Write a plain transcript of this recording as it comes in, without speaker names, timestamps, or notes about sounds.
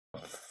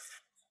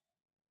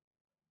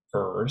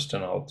first,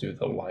 and I'll do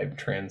the live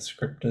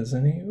transcript as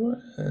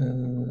well.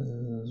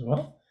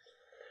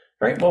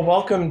 All right, well,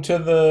 welcome to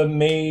the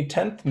May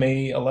 10th,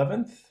 May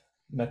 11th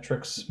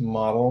metrics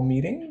model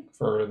meeting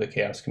for the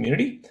CHAOSS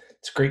community.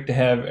 It's great to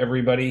have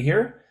everybody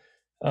here.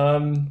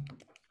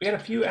 We had a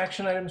few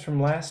action items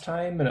from last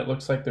time, and it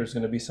looks like there's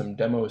going to be some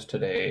demos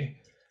today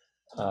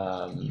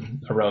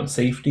around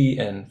safety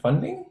and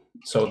funding.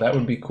 So that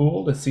would be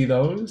cool to see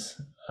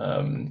those.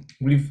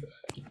 We've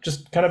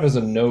just kind of as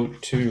a note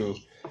too,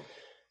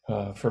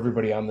 for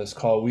everybody on this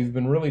call, we've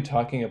been really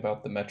talking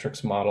about the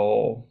metrics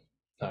model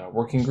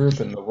working group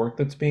and the work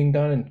that's being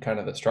done and kind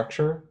of the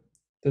structure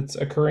that's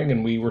occurring.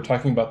 And we were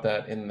talking about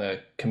that in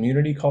the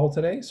community call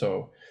today.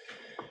 So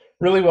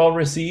really well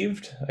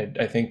received.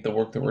 I think the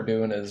work that we're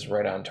doing is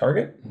right on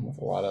target with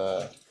a lot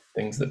of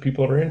things that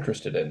people are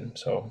interested in.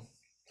 So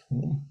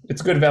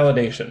it's good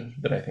validation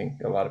that I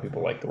think a lot of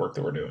people like the work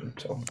that we're doing.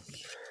 So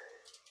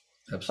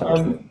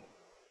absolutely.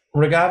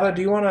 Ragava,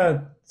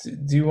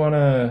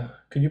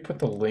 could you put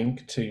the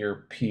link to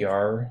your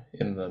PR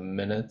in the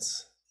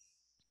minutes?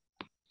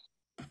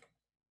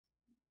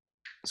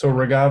 So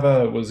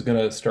Ragava was going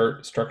to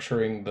start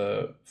structuring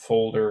the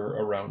folder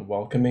around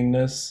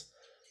welcomingness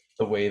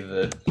the way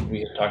that we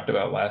had talked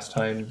about last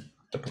time,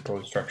 the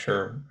proposed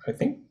structure. I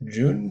think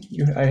June,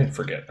 I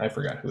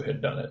forgot who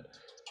had done it.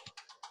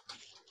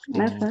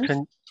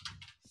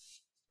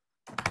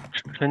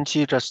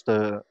 Chenqi just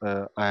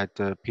add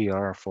the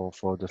PR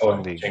for the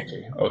funding.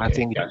 Okay, I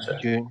think gotcha.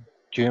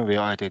 June will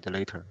add it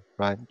later,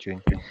 right,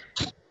 June?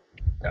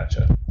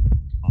 Gotcha.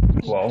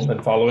 Well,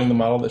 then following the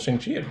model that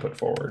Shang-Chi had put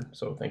forward,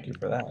 so thank you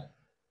for that.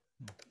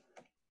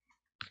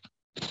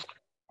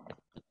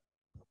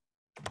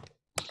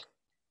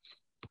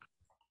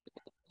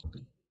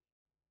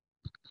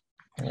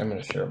 I'm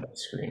going to share my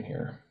screen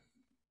here.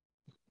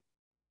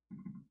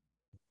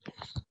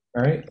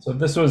 All right, so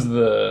this was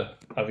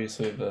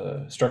obviously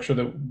the structure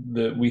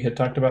that we had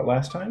talked about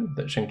last time,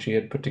 that Shang-Chi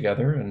had put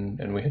together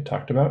and we had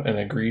talked about and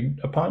agreed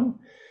upon.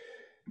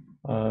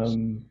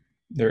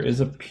 There is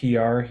a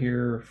PR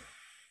here.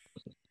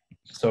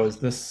 So is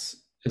this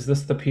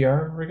the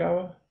PR,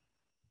 Ragava?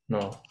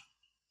 No.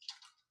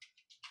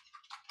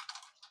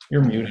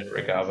 You're muted,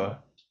 Ragava,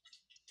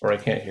 or I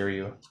can't hear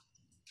you.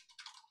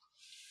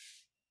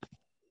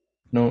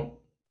 No.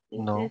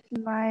 It's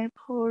my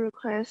pull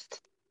request.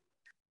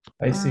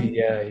 I see,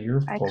 yeah,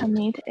 you're I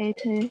committed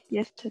it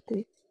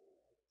yesterday.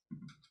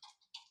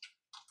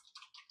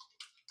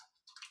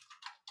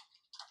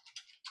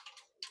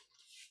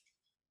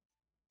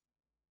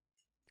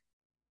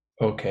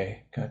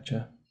 Okay,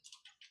 gotcha.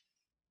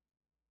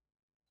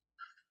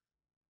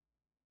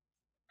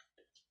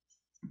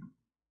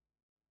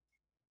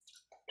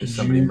 Is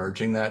somebody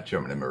merging that? Do you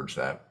want me to merge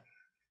that?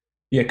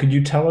 Yeah, could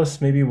you tell us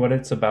maybe what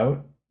it's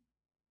about?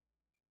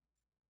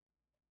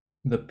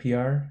 The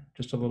PR,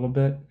 just a little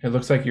bit. It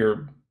looks like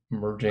you're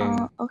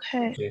merging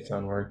okay.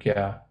 JSON work,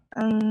 yeah.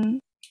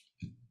 And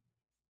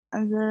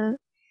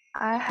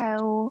I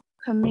have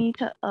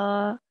committed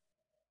a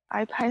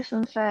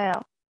IPython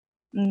file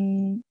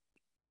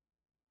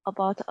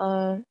about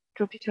a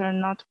Jupyter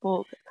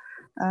notebook.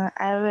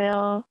 I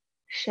will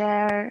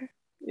share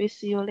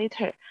with you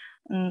later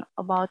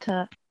about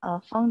a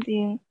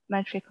funding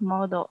metric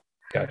model.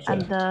 Gotcha.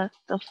 And the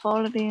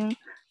following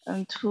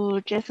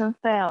to JSON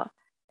file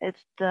is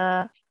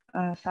the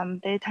some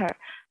data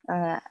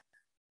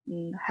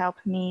help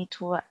me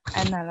to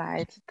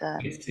analyze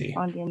the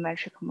funding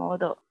metric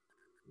model.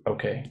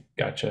 Okay,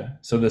 gotcha.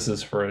 So this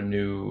is for a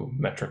new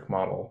metric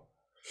model.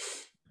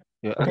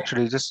 Yeah,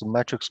 actually, this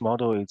metrics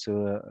model is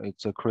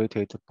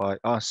created by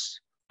us,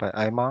 by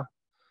Emma,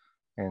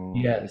 and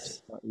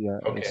yes,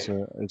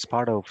 it's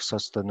part of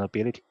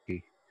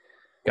sustainability.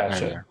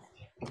 Gotcha. Area.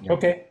 Yeah.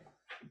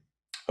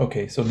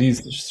 Okay. So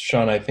these,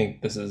 Sean, I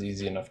think this is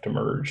easy enough to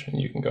merge,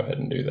 and you can go ahead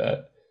and do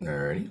that.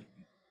 Alrighty,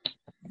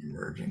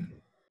 merging.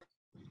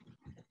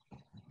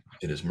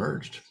 It is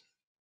merged.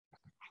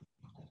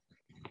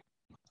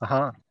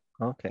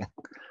 Okay.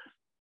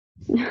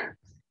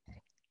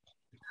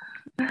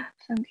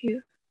 Thank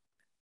you.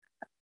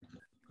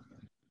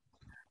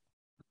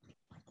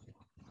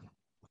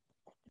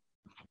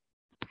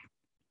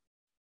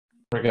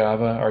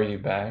 Ragava, are you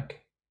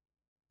back?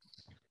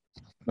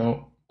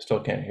 No,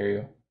 still can't hear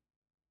you.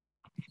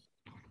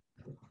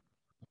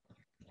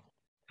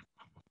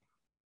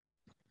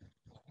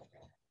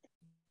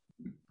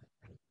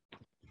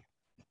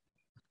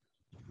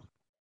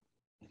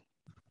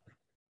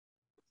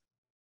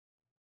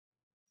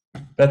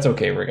 That's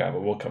okay,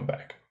 Ragava, we'll come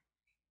back.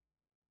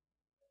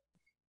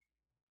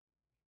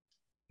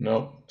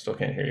 Nope, still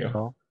can't hear you.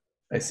 No.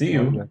 I see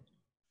you.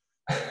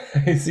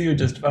 I see you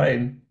just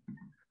fine.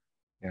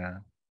 Yeah.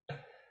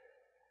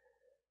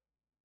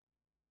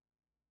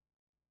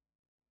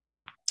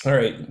 All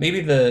right,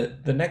 maybe the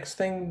next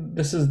thing,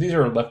 these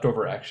are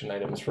leftover action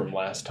items from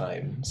last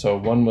time. So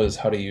one was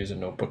how to use a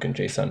notebook and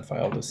JSON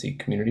file to see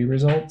community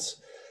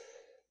results.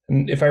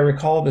 And if I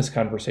recall this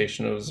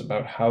conversation, it was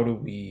about how do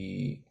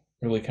we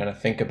really kind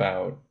of think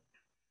about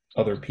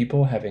other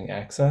people having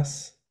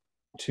access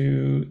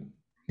to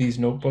these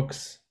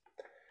notebooks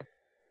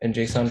and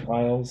JSON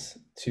files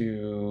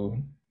to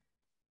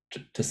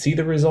see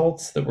the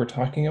results that we're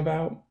talking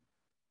about?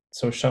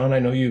 So Sean, I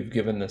know you've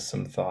given this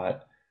some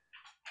thought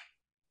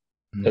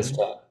as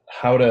to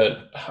how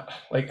do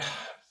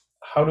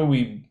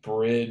we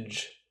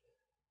bridge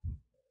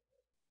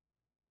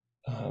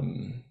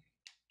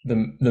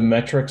the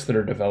metrics that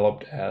are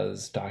developed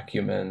as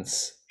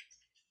documents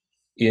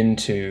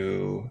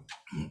into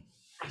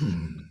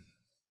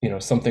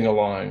something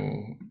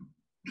along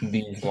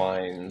these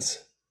lines,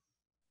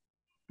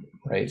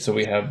 right? So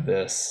we have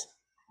this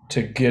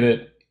to get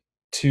it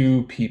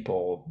to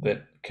people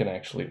that can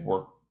actually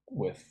work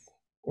with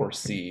or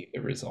see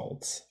the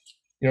results.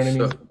 You know what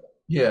I mean?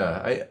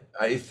 Yeah,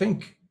 I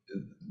think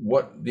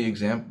what the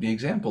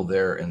example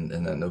there in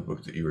that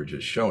notebook that you were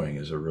just showing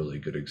is a really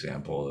good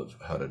example of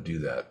how to do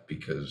that,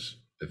 because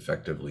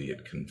effectively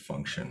it can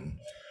function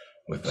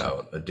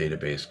without a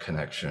database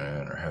connection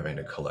or having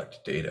to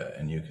collect data,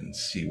 and you can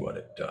see what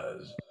it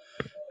does.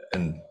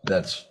 And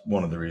that's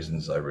one of the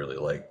reasons I really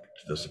liked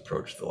this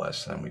approach the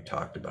last time we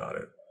talked about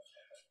it.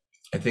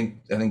 I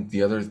think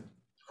the other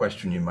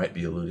question you might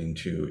be alluding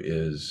to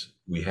is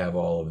we have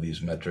all of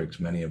these metrics,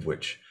 many of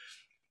which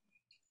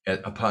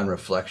upon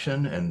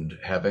reflection and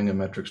having a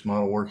metrics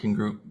model working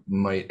group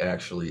might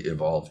actually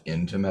evolve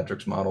into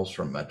metrics models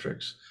from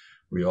metrics.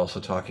 Were you also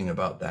talking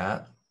about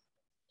that?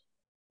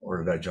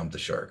 Or did I jump the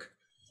shark?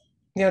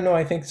 Yeah, no,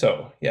 I think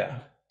so. Yeah.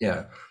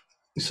 Yeah.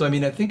 So, I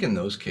mean, I think in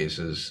those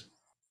cases,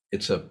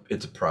 it's a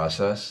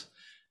process,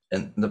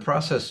 and the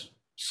process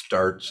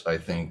starts, I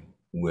think,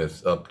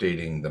 with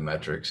updating the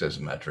metrics as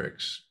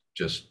metrics,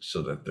 just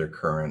so that they're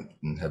current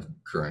and have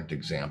current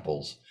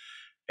examples.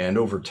 And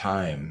over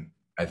time,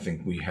 I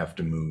think we have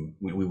to move,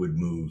 we would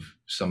move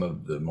some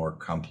of the more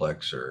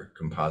complex or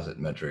composite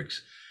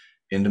metrics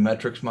into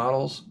metrics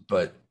models,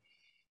 but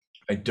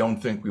I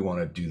don't think we want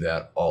to do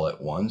that all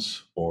at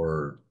once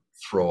or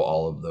throw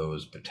all of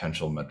those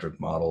potential metric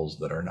models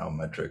that are now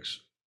metrics,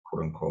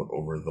 quote unquote,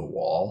 over the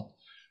wall,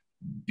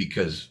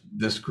 because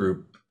this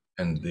group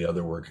and the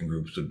other working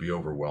groups would be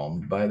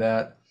overwhelmed by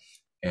that.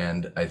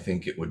 And I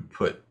think it would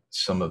put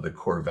some of the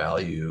core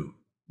value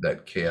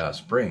that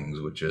CHAOSS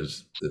brings, which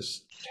is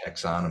this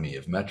taxonomy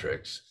of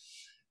metrics,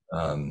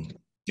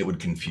 it would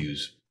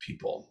confuse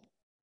people.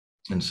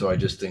 And so I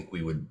just think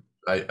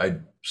I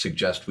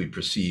suggest we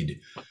proceed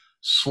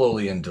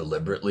slowly and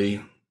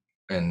deliberately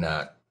and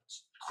not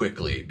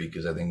quickly,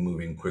 because I think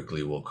moving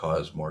quickly will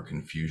cause more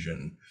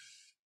confusion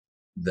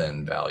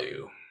than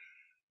value.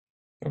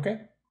 Okay.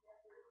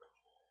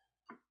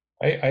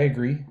 I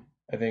agree.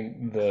 I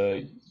think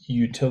the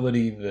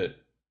utility that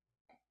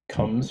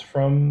comes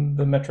from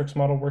the metrics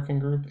model working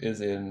group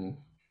is in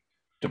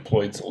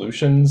deployed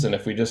solutions. And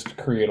if we just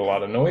create a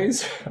lot of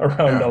noise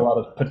around a lot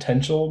of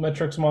potential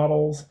metrics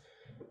models,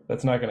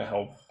 that's not going to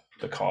help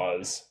the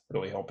cause,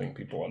 really helping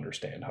people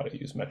understand how to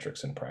use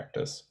metrics in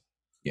practice.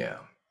 Yeah,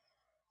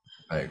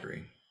 I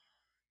agree.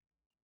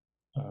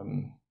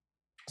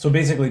 So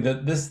basically,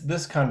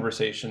 this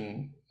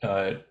conversation,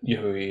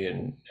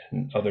 Yehui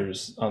and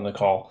others on the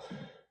call,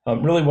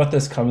 really what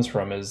this comes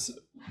from is,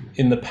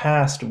 in the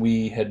past,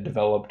 we had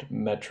developed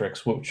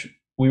metrics which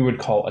we would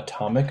call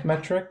atomic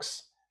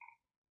metrics.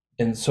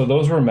 And so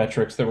those were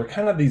metrics that were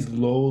kind of these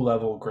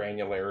low-level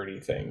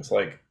granularity things.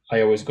 Like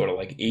I always go to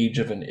like age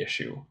of an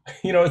issue.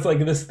 It's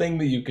like this thing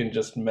that you can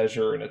just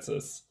measure, and it's a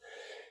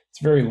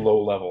very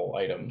low-level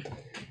item.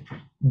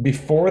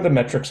 Before the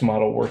metrics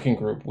model working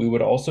group, we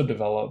would also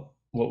develop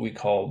what we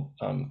called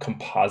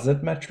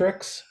composite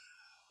metrics.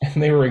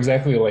 And they were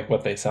exactly like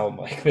what they sound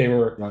like. They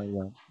were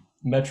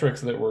metrics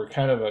that were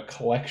kind of a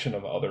collection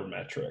of other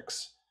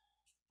metrics.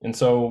 And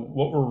so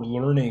what we're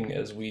learning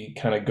as we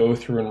kind of go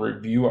through and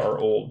review our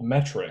old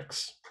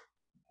metrics,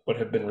 what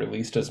have been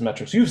released as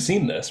metrics, you've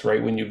seen this,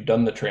 right? When you've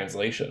done the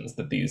translations,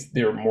 that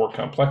there are more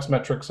complex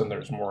metrics and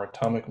there's more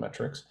atomic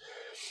metrics.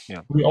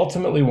 Yeah. We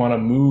ultimately want to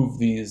move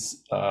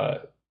these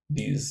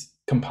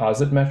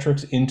composite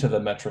metrics into the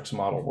metrics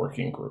model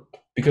working group,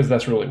 because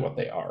that's really what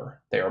they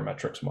are. They are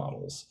metrics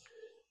models.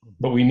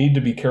 But we need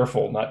to be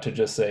careful not to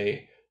just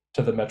say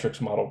to the metrics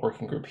model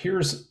working group,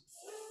 here's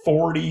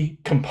 40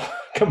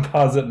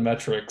 composite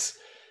metrics,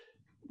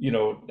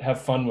 have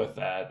fun with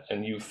that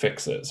and you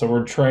fix it. So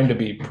we're trying to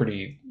be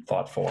pretty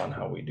thoughtful on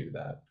how we do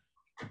that.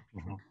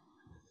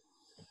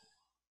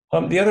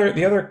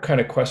 The other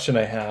kind of question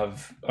I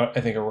have, I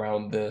think,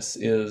 around this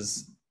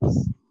is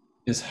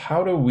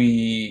how do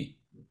we,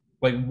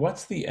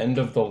 what's the end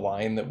of the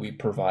line that we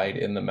provide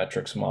in the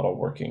metrics model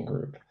working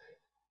group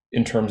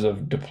in terms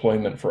of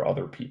deployment for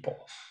other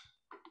people?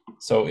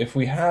 So if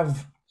we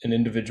have an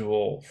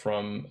individual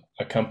from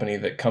a company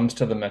that comes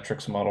to the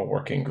metrics model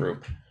working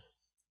group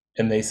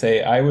and they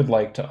say, I would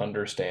like to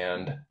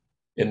understand,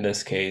 in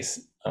this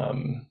case,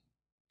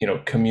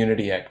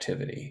 community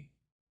activity.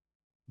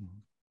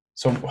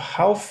 So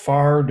how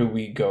far do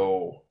we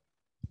go?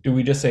 Do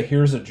we just say,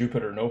 here's a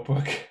Jupyter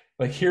notebook?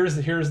 Here's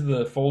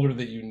the folder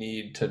that you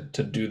need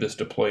to do this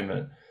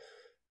deployment?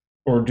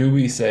 Or do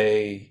we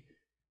say,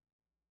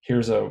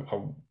 here's a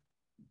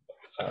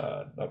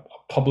a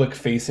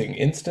public-facing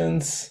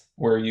instance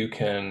where you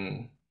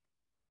can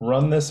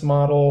run this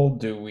model?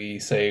 Do we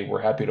say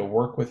we're happy to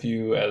work with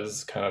you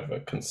as kind of a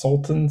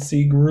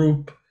consultancy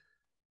group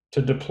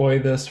to deploy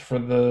this for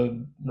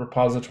the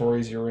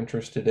repositories you're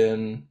interested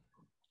in?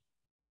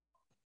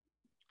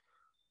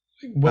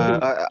 When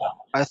do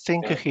I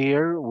think Yeah.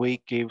 here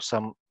we give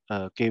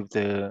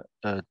the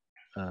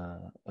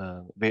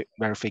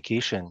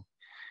verification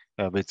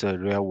with the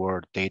real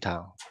world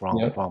data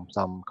Yep. from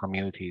some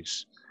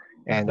communities.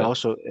 And Okay.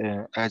 also,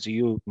 as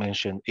you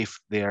mentioned, if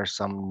there are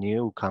some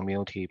new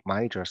community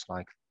managers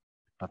like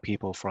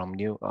people from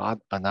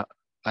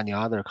any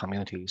other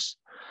communities,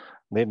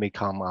 they may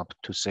come up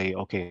to say,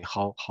 okay,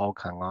 how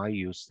can I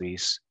use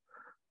this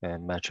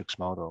metrics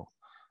model?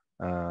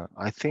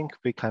 I think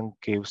we can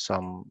give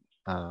some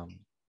uh,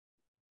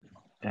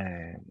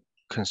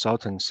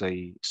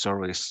 consultancy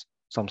service,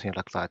 something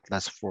like that.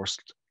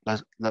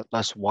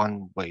 That's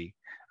one way.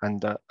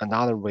 And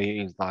another way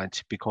is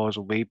that because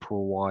we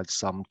provide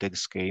some data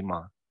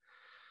schema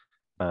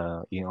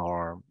in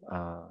our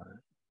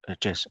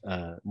just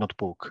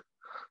notebook,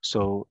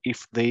 so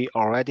if they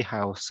already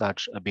have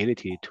such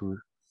ability to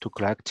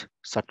collect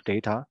such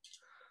data,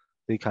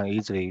 they can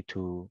easily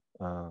to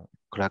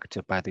collect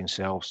it by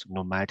themselves,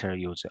 no matter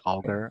use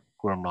Augur,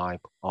 GroundLab,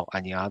 or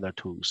any other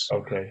tools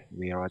Okay.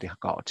 we already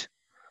got.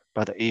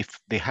 But if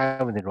they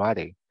haven't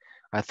ready,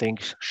 I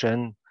think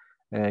Shen,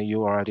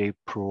 you already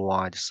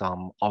provide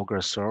some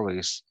Augur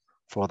service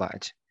for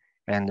that.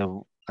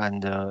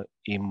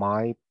 In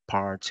my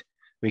part,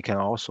 we can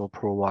also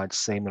provide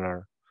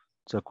similar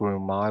the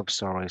GroundLab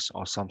service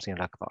or something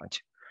like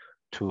that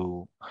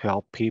to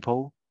help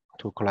people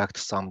to collect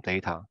some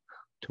data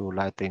to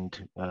let them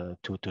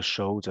to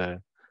show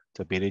the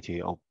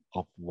ability of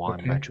one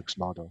Okay. metrics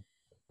model.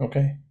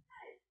 Okay.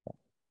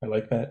 I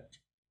like that.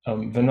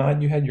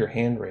 Vinod, you had your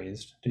hand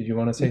raised. Did you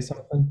want to say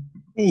something?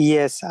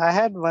 Yes, I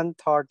had one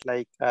thought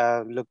like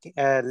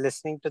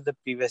listening to the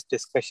previous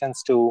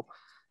discussions too.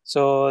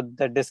 So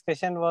the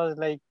discussion was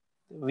like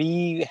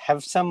we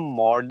have some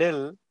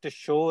model to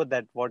show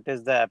that what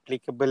is the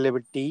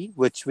applicability,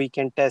 which we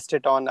can test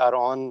it on our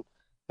own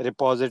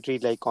repository,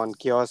 like on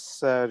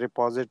CHAOSS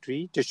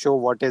repository to show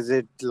what is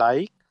it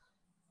like.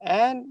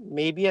 And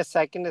maybe a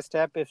second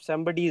step, if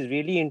somebody is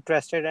really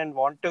interested and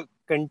want to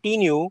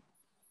continue,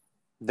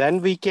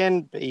 then we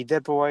can either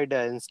provide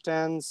an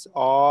instance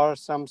or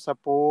some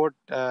support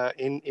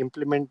in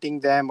implementing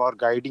them or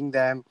guiding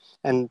them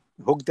and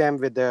hook them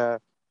with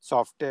the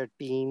software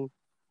team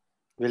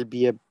will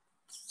be a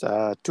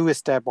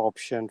two-step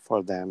option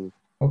for them.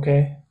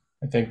 Okay.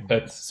 I think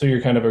that's so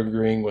you're kind of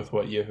agreeing with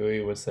what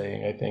Yahui was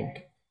saying, I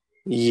think.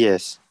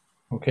 Yes.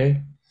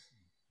 Okay.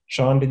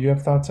 Sean, did you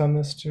have thoughts on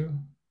this too?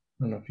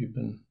 I don't know if you've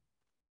been.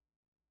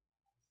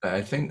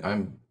 I think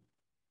I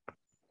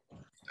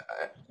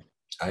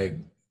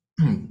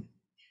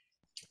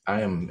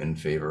I am in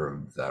favor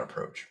of that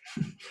approach.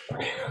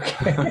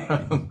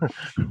 Okay.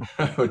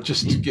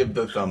 Just to give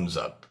the thumbs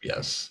up,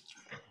 yes.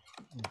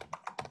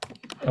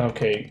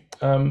 Okay.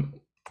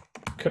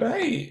 Could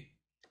I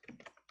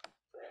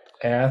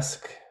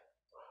ask?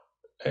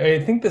 I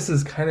think this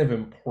is kind of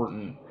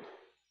important.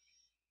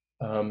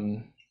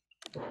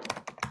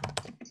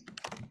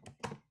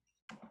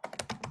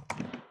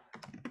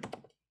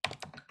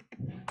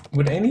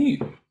 Would any?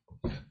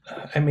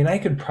 I mean, I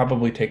could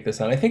probably take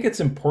this on. I think it's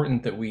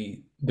important that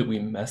we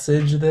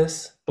message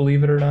this,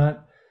 believe it or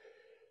not,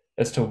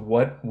 as to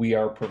what we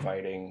are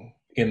providing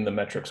in the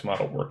metrics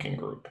model working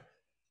group.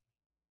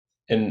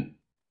 And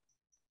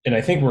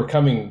I think we're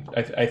coming.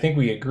 I think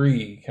we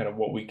agree kind of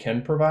what we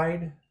can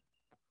provide,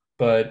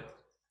 but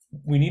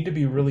we need to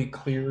be really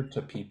clear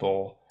to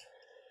people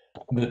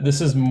that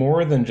this is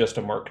more than just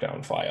a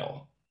markdown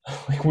file.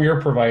 Like we are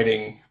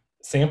providing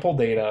sample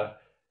data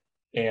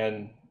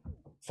and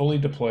fully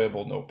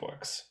deployable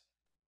notebooks.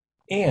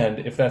 And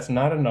if that's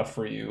not enough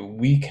for you,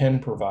 we can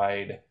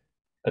provide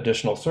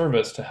additional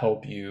service to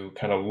help you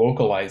kind of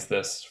localize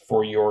this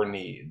for your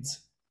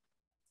needs.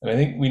 And I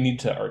think we need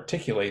to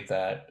articulate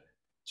that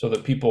so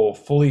that people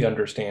fully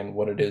understand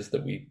what it is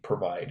that we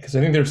provide. Because I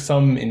think there's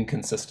some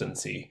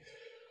inconsistency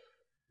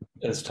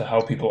as to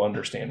how people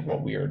understand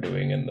what we are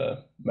doing in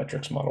the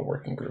metrics model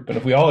working group. And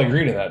if we all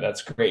agree to that,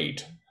 that's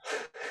great.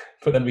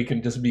 But then we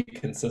can just be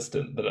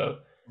consistent that a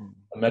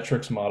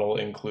metrics model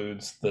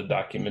includes the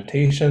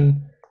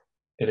documentation,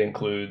 it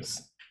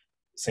includes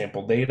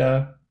sample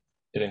data,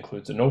 it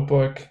includes a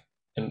notebook,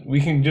 and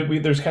we can do,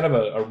 there's kind of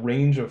a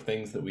range of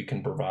things that we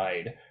can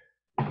provide.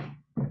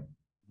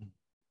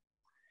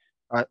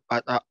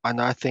 And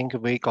I think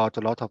we got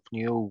a lot of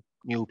new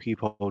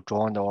people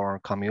join our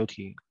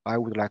community. I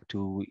would like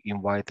to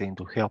invite them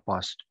to help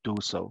us do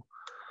so.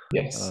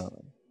 Yes.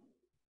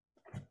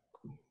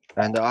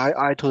 And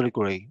I totally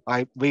agree.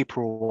 We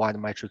provide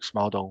matrix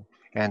model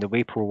and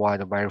we provide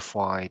a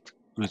verified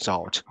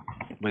result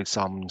with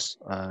some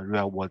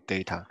real world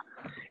data.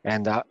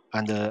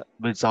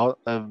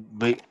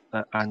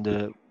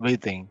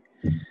 Within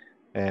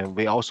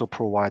we also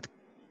provide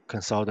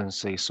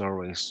consultancy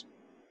service,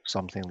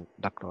 something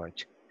like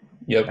that.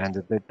 Yep.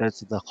 And that's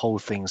the whole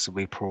things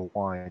we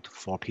provide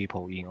for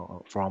people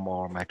from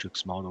our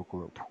metrics model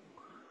group.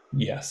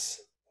 Yes.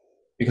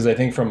 Because I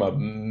think from a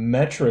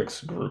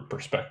metrics group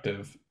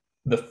perspective,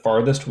 the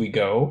farthest we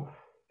go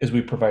is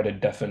we provide a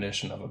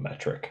definition of a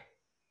metric.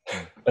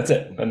 That's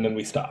it. And then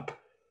we stop.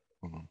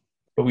 Mhm.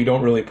 But we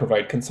don't really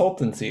provide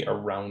consultancy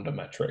around a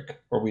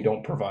metric, or we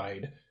don't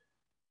provide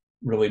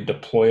really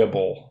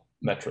deployable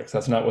metrics.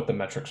 That's not what the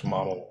metrics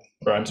model,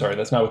 or I'm sorry,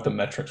 that's not what the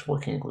metrics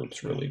working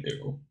groups really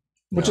do,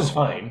 which is No.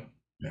 fine.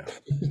 Yeah.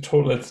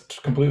 Totally, that's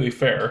completely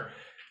fair.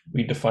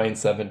 We define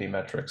 70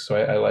 metrics, so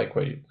I like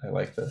I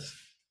like this.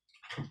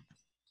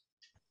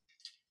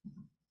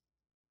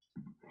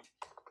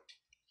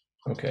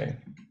 Okay.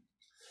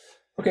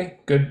 Okay,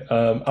 good.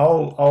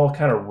 I'll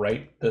kind of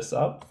write this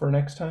up for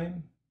next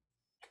time,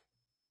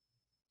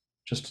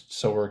 just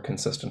so we're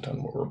consistent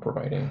on what we're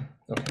providing.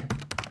 Okay.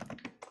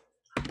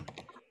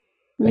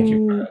 Thank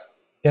you.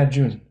 Yeah,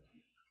 June.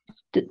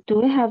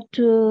 Do we have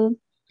to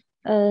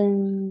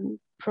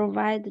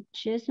provide the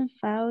JSON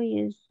file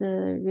is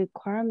a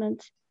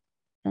requirement?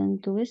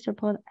 And do we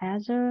support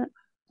other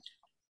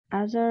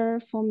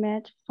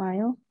format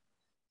file?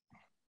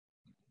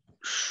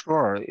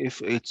 Sure,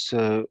 if it's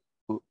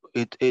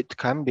it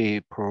can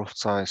be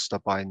processed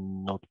by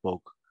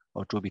notebook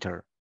or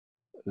Jupyter.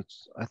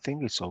 I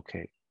think it's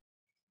okay.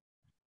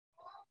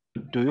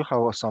 Do you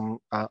have some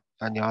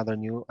any other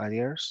new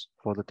ideas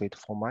for the data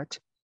format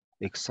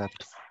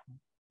except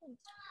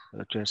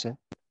JSON?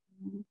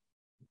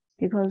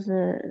 Because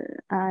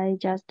I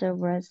just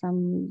read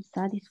some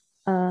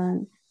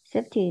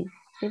safety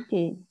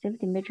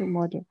metric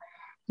module.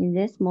 In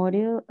this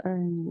module,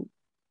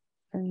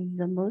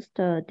 the most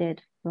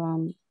data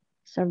from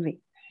survey.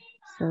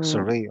 So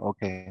Survey,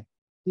 okay.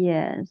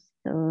 yes,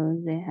 so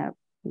they have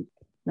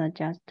not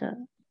just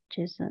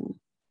JSON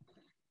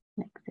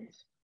like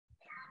this.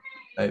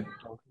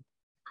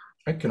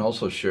 I can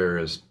also share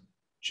as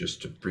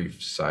just a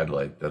brief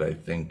sidelight that I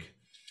think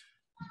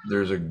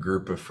there's a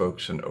group of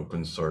folks in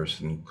open source,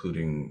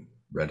 including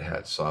Red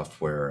Hat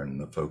software and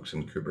the folks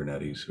in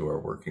Kubernetes, who are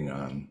working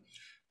on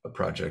a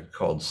project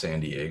called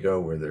San Diego,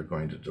 where they're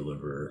going to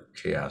deliver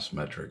CHAOSS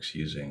metrics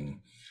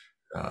using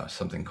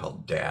something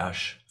called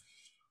Dash,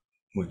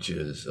 which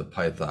is a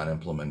Python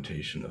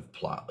implementation of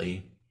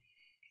Plotly.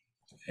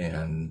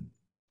 And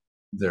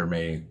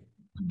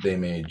they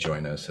may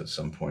join us at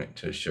some point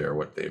to share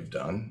what they've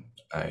done.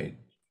 I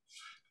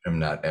am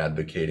not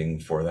advocating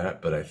for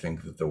that, but I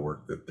think that the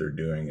work that they're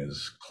doing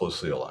is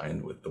closely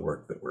aligned with the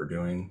work that we're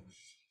doing.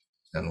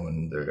 And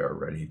when they are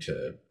ready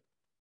to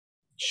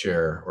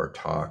share or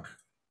talk,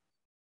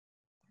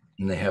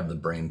 and they have the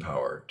brain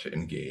power to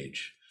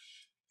engage,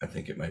 I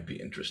think it might be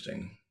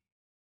interesting.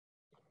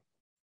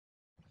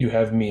 You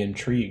have me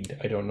intrigued.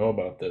 I don't know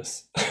about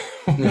this.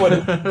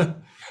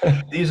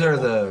 These are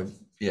the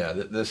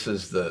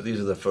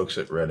folks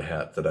at Red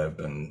Hat that I've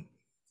been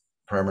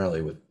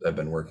I've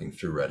been working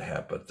through Red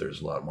Hat, but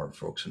there's a lot more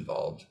folks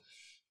involved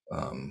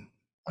on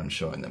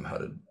showing them how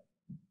to.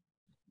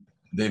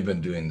 They've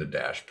been doing the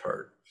Dash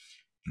part,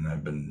 and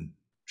I've been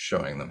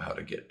showing them how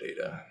to get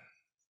data.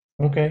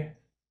 Okay.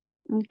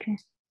 Okay.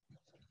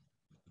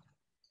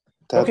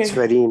 That's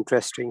very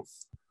interesting.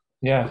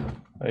 Yeah,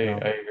 I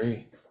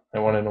agree. I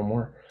want to know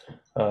more.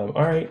 All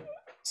right.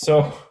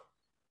 So, all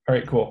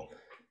right, cool.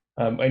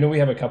 I know we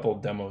have a couple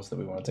of demos that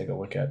we want to take a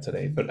look at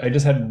today, but I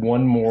just had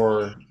one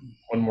more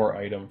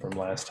item from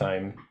last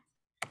time.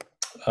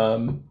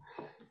 An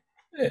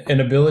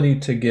ability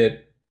to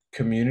get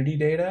community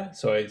data.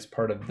 So as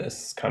part of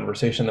this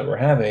conversation that we're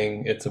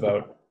having, it's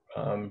about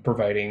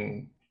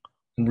providing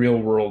real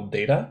world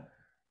data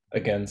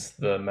against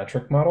the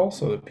metric model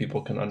so that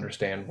people can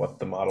understand what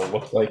the model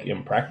looks like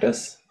in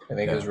practice, I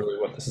think is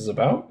really what this is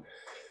about.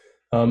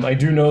 I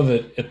do know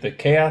that at the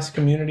CHAOSS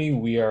community,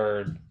 we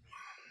are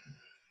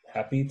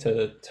happy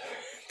to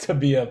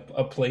be a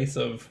place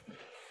of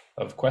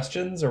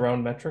questions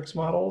around metrics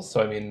models.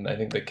 So I mean, I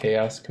think the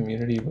CHAOSS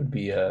community would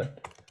be a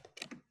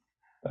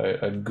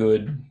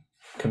good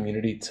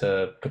community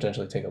to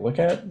potentially take a look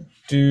at.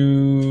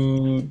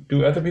 Do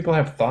other people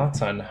have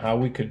thoughts on how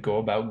we could go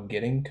about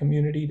getting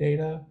community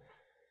data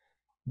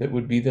that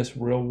would be this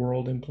real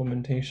world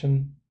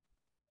implementation?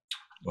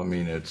 I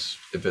mean,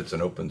 if it's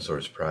an open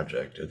source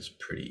project, it's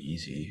pretty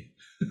easy.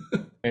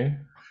 Okay.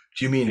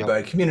 Do you mean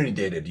by community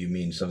data, do you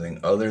mean something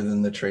other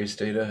than the trace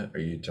data? Are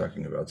you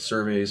talking about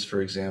surveys,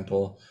 for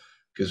example?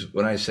 Because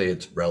when I say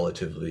it's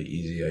relatively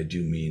easy, I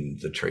do mean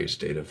the trace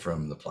data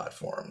from the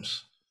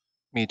platforms.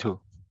 Me too.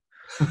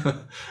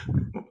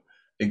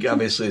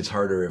 Obviously, it's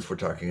harder if we're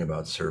talking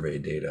about survey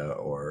data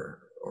or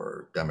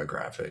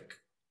demographic.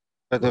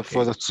 But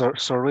for the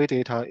survey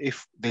data,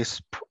 if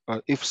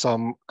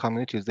some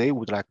communities they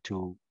would like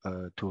to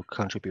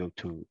contribute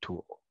to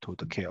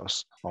the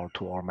CHAOSS or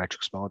to our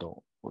metrics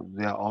model,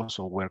 they are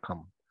also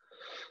welcome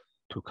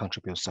to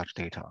contribute such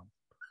data.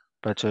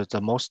 But in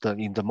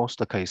the most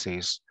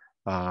cases,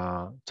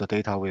 the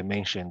data we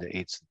mentioned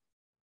is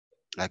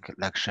like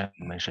Shen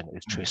mentioned,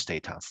 is trace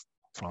data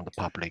from the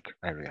public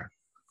area.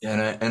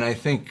 And I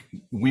think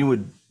we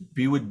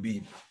would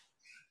be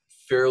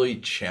fairly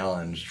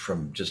challenged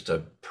from just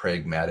a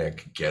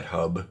pragmatic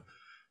GitHub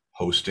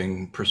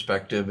hosting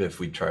perspective if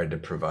we tried to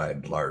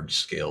provide large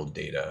scale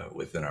data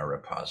within our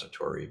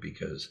repository,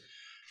 because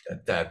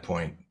at that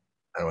point,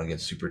 I don't want to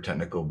get super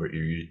technical, but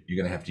you're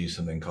going to have to use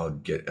something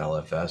called Git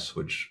LFS,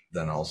 which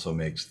then also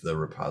makes the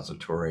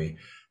repository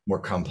more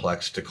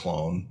complex to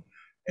clone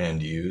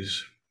and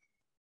use.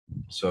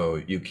 So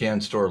you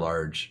can store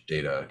large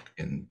data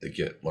in the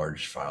Git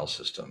large file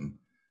system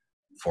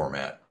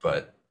format,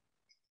 but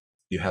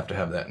you have to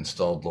have that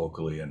installed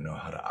locally and know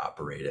how to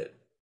operate it.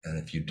 And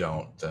if you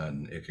don't,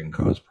 then it can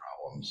cause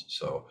problems.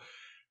 So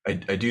I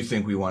do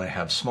think we want to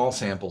have small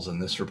samples in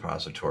this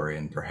repository,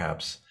 and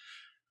perhaps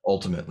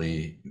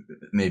ultimately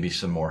maybe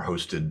some more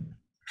hosted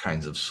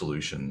kinds of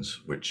solutions,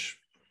 which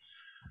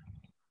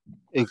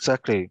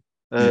Exactly.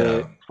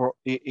 yeah,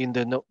 In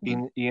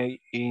the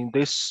in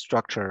this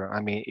structure,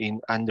 I mean, in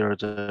under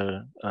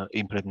the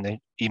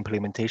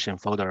implementation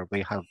folder,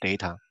 we have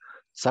data.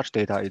 Such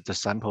data is the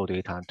sample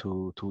data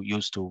to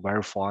use to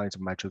verify the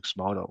matrix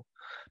model.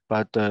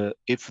 But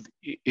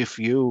if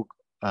you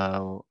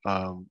are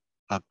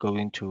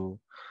going to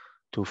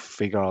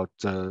figure out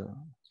the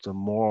uh,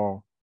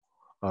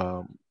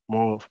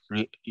 more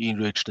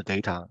enriched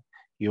data,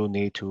 you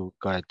need to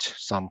get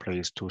some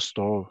place to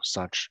store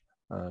such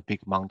big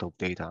amount of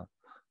data.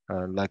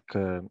 Like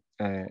um,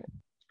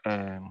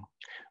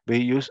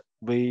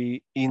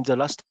 we in the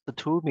last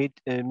two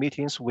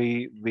meetings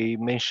we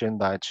mentioned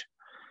that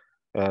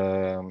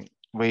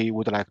we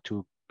would like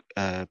to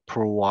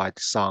provide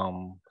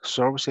some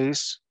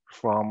services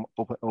from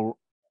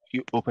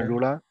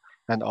OpenRuler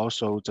and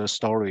also the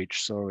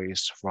storage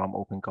service from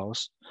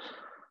OpenCAOSS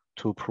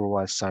to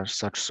provide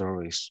such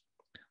service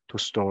to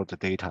store the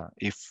data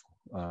if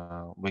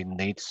we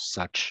need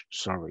such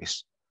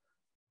service.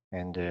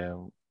 And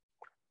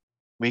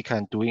we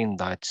can doing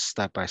that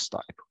step by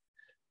step.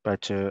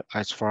 But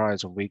as far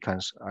as we can,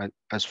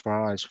 as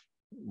far as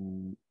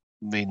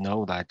we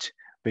know that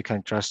we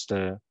can just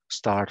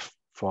start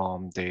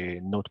from the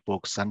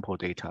notebook sample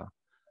data,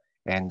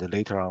 and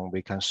later on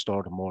we can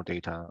store more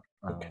data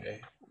Okay.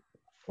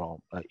 from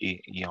in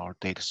our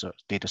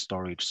data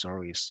storage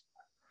service.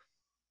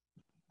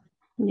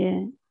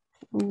 Yeah,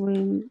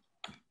 we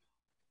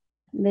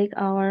make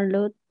our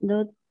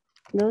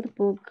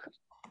notebook.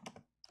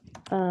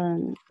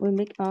 We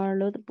make our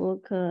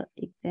notebook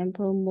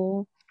example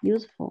more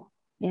useful,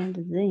 and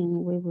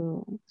then we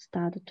will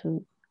start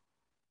to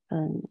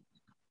um,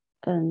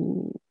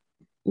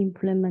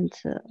 implement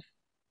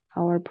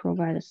our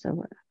provider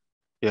server.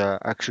 Yeah,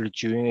 actually,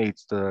 June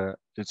is the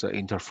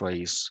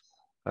interface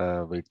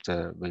with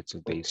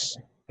these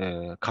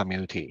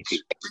communities.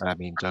 I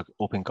mean, the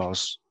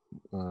OpenGAOSS.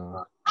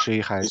 She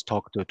has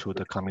talked to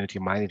the community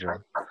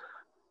manager.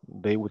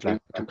 They would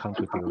like to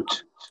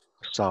contribute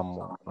some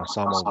of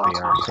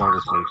their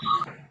services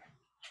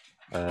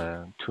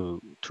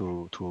to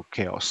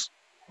CHAOSS.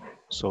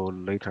 So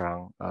later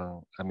on,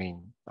 I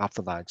mean,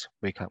 after that,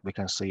 we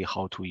can see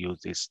how to use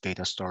this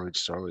data storage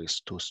service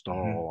to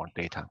store our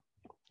data.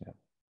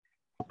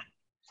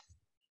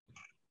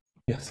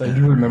 Yes, I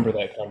do remember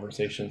that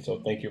conversation,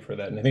 so thank you for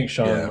that. And I think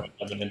Sean yeah, might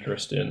have an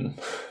interest in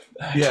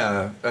that.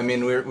 yeah. I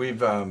mean,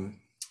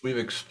 we've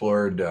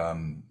explored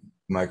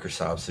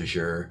Microsoft's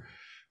Azure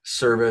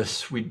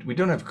service. We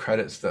don't have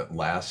credits that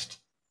last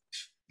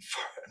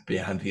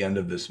beyond the end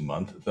of this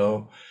month,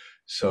 though,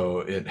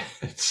 so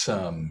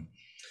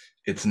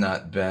it's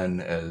not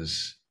been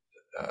as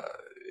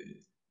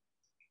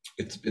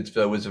it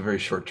was a very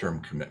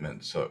short-term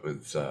commitment, so it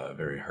was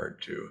very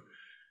hard to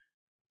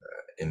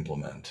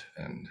implement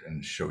and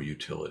show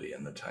utility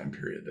in the time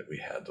period that we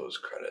had those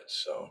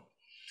credits. So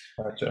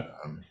Gotcha.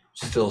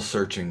 still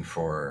searching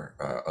for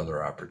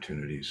other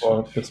opportunities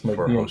Well, this might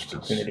for be an hosted,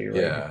 opportunity,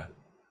 right?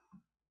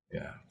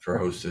 for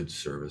hosted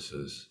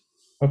services.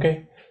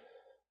 Okay.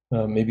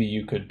 Maybe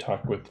you could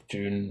talk with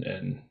June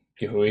and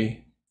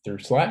Gihui through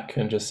Slack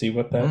and just see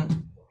what that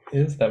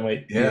is. That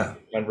might be a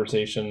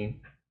conversation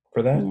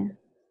for that. Yeah.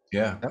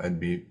 Yeah, I'd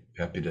be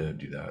happy to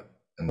do that,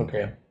 and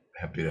Okay.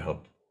 happy to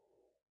help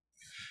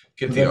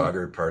get the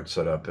Augur part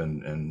set up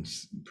and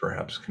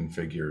perhaps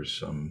configure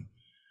some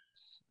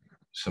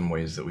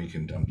ways that we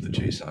can dump the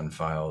JSON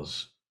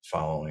files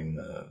following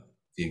the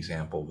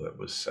example that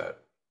was set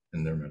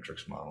in their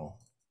metrics model.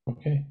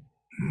 Okay.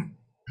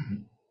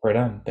 Right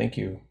on. Thank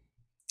you.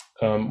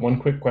 One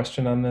quick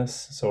question on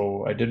this.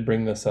 So I did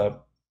bring this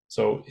up.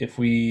 So if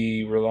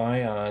we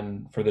rely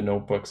on, for the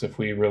notebooks, if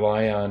we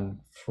rely on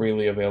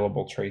freely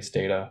available trace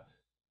data,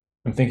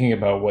 I'm thinking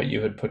about what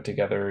you had put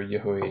together,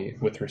 Yahui,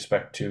 with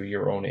respect to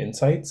your own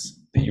insights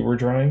that you were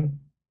drawing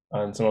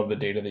on some of the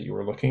data that you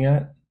were looking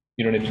at.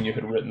 You know what I mean? You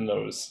had written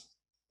those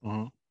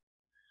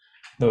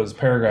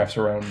paragraphs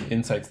around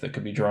insights that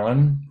could be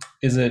drawn.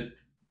 Do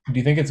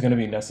you think it's going to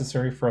be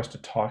necessary for us to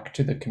talk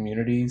to the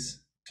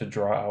communities to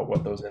draw out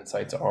what those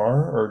insights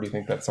are, or do you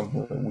think that's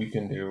something that we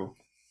can do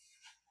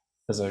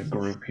as a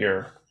group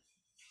here?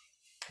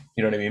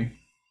 You know what I mean?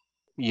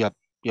 Yep.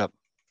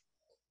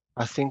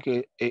 I think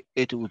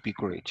it would be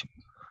great.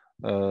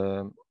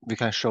 We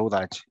can show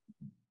that.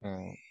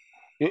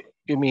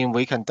 You mean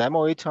we can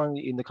demo it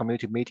in the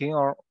community meeting,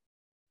 or?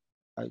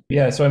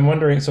 Yeah, so I'm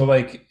wondering, so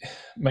like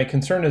my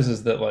concern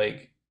is that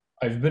like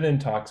I've been in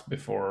talks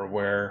before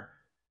where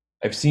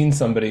I've seen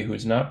somebody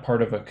who's not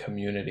part of a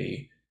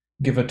community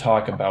give a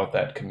talk about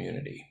that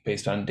community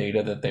based on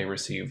data that they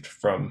received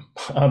from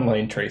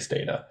online trace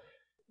data.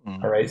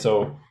 All right,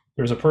 so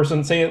there's a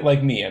person, say it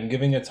like me, I'm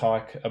giving a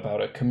talk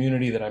about a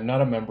community that I'm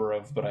not a member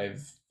of, but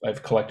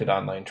I've collected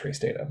online trace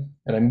data.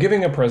 And I'm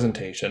giving a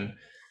presentation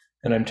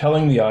and I'm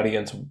telling the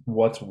audience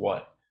what's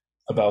what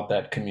about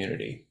that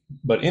community.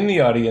 But in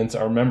the audience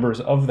are members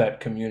of that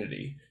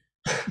community.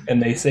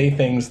 And they say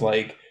things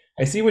like,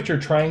 I see what you're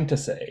trying to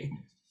say,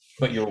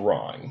 but you're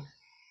wrong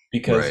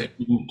because Right.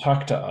 you didn't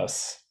talk to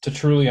us to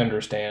truly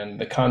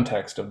understand the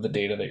context of the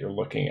data that you're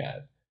looking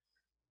at.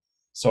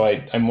 So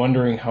I'm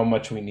wondering how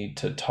much we need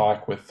to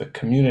talk with the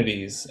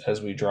communities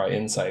as we draw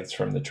insights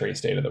from the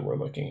trace data that we're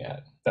looking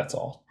at. That's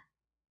all.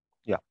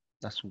 Yeah,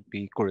 that would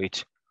be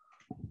great.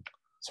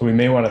 So we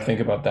may want to think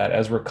about that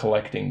as we're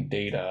collecting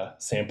data,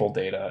 sample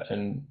data,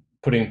 and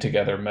putting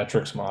together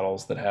metrics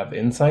models that have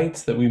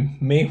insights that we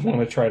may want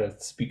to try to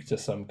speak to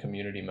some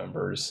community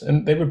members.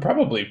 And they would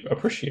probably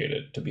appreciate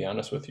it, to be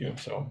honest with you.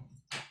 So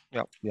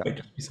yeah, it might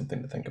just be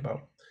something to think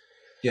about.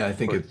 Yeah, I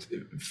think it's,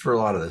 for a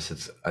lot of this,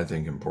 it's, I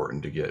think,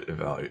 important to get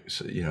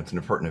so, it's an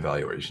important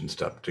evaluation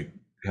step to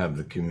have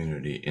the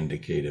community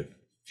indicate if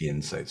the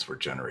insights we're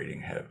generating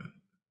have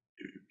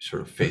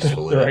sort of face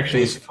validity. They're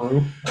actually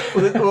true.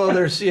 Well,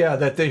 there's,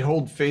 that they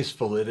hold face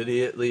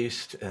validity at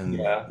least,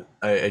 and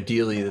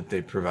ideally that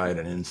they provide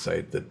an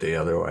insight that they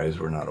otherwise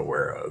were not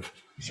aware of.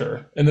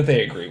 Sure, and that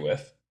they agree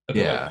with. That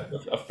Yeah,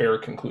 like a fair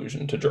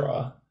conclusion to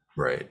draw.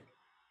 Right.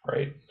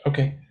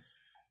 Okay.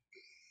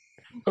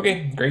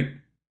 Great.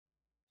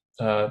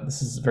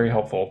 This is very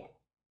helpful.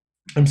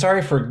 I'm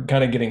sorry for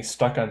kind of getting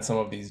stuck on some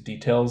of these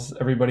details,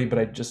 everybody, but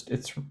I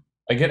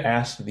get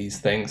asked these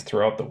things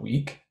throughout the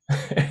week.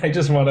 I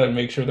just want to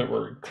make sure that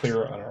we're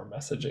clear on our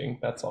messaging.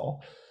 That's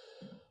all.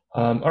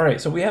 All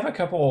right, so we have a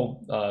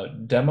couple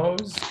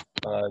demos.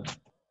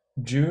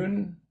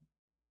 June,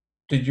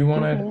 did you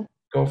want to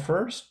go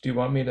first? Do you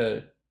want me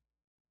to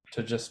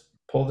just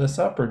pull this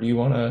up, or do you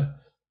want to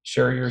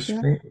share your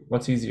screen?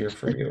 What's easier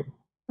for you?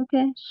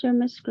 Okay, share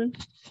my screen.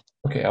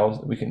 Okay,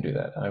 we can do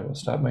that. I will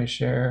stop my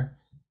share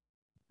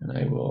and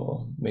I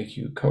will make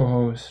you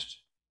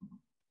co-host.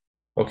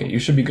 Okay, you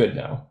should be good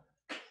now.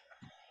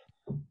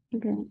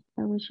 Okay,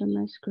 I will share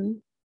my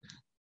screen.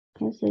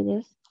 Can you see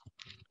this?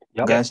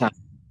 Yep. Guys, I'm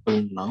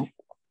doing now.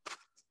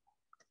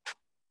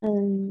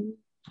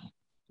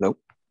 Hello.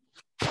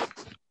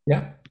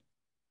 Yeah.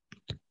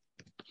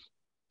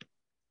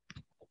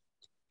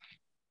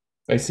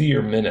 I see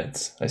your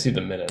minutes. I see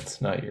the minutes,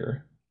 not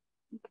your.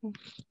 Okay.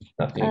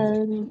 Not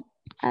the.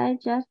 I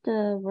just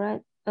show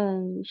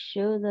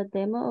the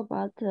demo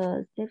about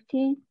the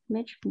safety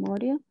metric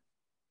module,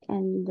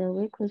 and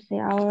we could see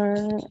our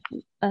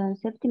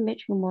safety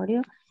metric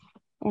module,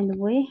 and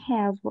we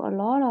have a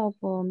lot of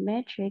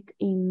metric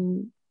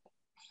in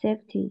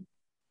safety.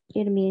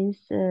 It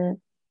means in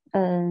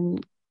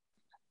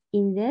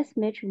this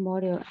metric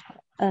module,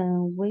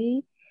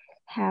 we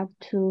have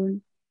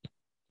to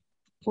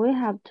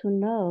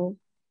know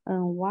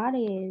what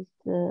is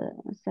the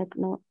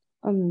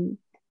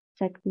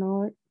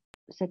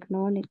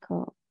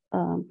technological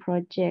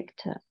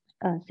project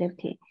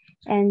safety,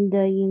 and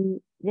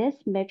in this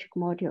metric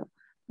module,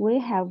 we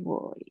have,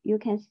 you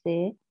can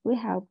see, we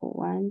have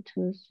 1,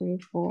 2, 3,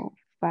 4,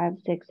 5,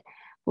 6.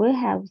 We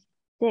have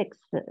six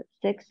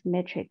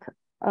metric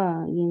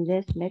in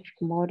this metric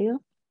module,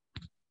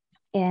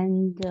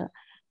 and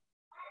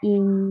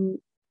in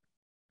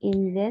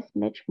this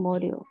metric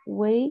module,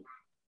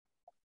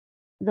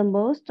 the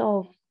most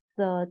of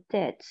the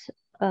data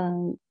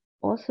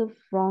also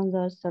from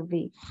the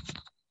survey.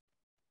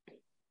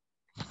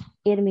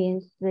 It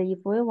means that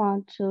if we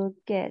want to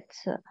get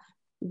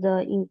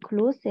the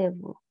inclusive,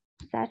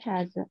 such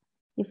as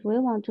if we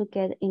want to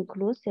get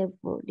inclusive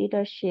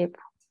leadership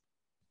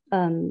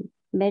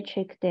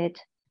metric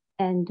data,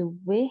 and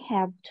we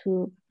have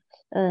to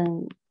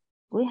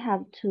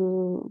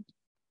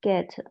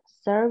get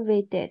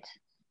survey data,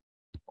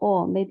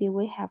 or maybe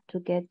we have to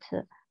get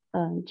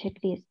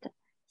checklist.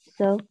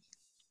 So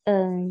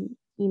in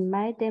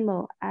my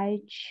demo,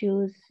 I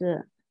choose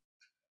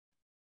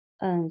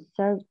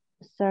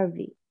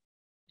survey.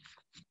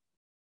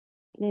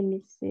 Let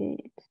me see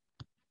it.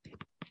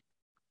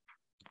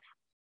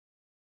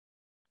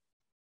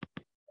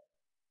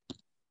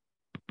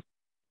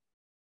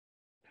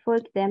 For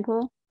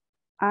example,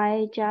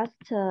 I just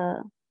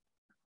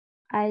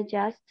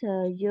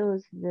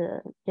use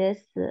this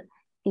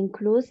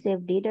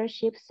inclusive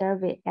leadership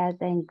survey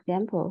as an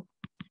example.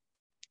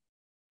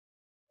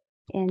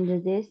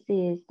 And this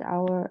is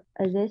our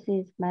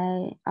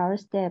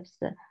steps.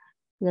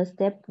 The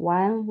step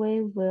 1,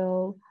 we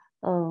will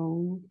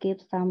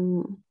give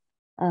some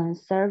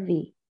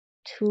survey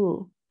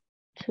to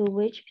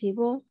which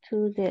people,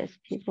 to these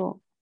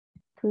people.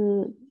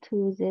 to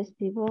these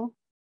people.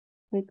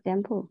 For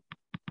example,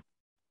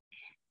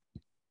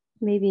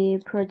 maybe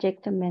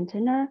project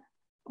maintainer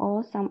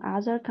or some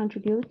other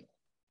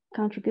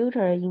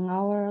contributor in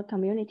our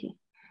community.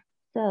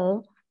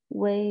 So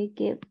we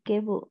give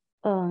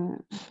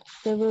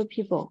several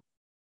people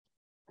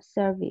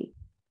survey,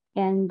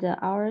 and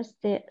our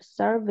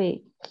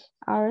survey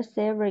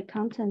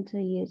content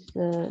is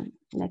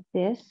like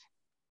this.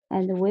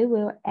 And we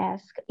will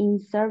ask in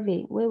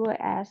survey, we will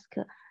ask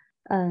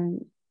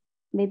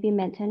maybe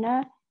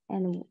maintainer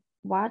and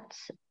what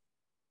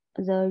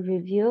the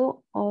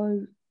review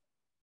or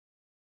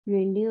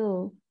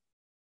renew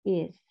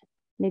is.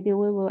 Maybe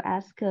we will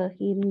ask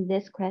him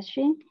this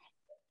question,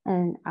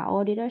 and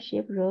our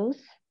leadership roles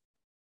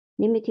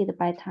limited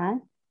by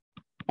time,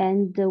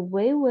 and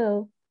we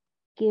will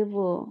give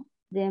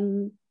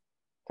them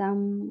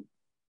some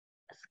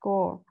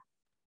score.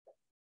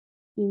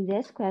 In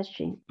this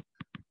question,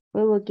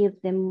 we will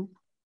give them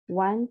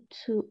 1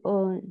 to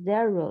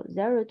 0,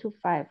 0 to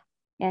 5,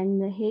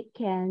 and he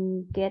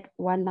can get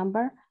one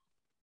number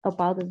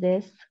about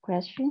this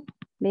question.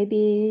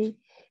 Maybe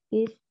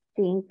he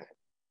think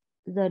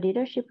the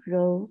leadership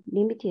role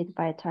limited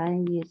by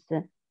time is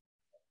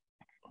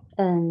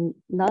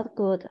not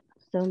good.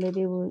 So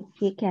maybe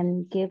he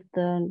can give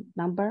the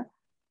number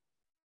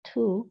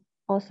 2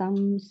 or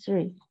some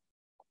 3.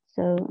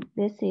 So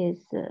this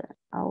is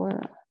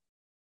our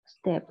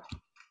step.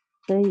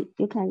 So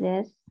you can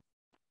just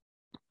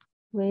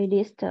we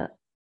list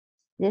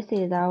this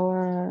is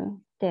our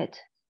debt.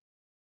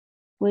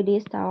 We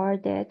list our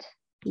debt.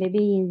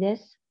 Maybe in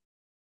this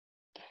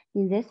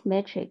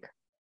metric,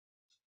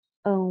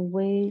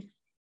 we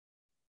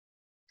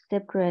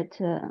separate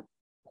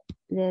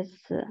this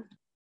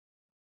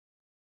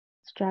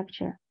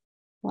structure.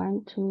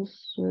 1, 2,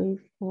 3,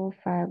 4,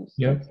 5,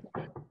 6,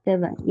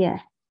 7. Yeah,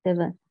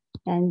 7.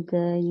 And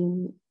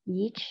in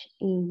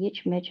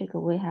each metric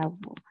we have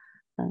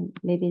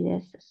maybe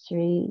there's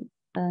 3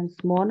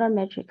 smaller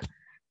metric.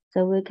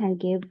 So we can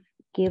give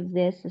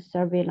this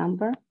survey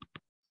number.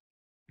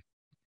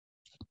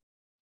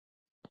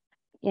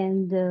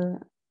 And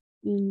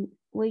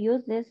we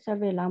use this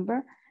survey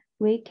number,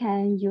 we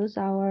can use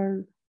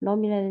our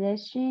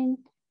normalization.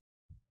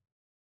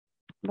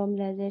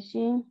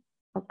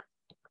 Okay.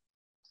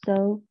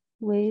 So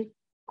we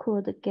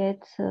could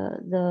get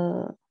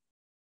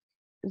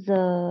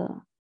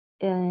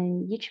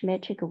in each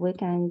metric we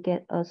can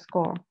get a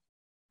score,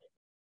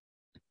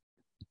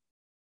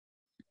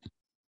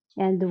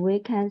 and we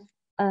can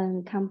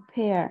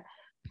compare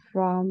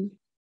from.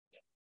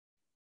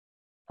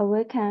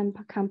 We can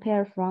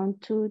compare from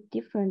 2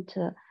 different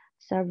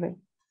surveys.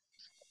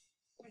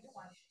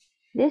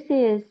 This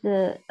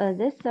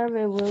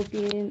survey will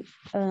be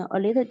a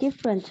little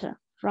different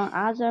from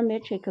other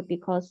metric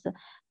because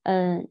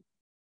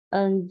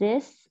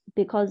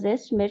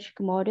this metric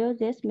model,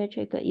 this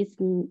metric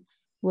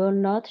will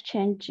not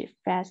change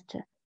fast.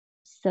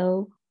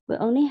 So we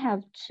only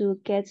have to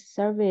get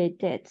survey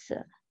dates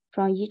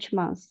from each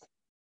month,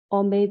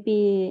 or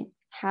maybe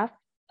half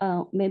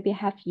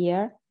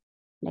year,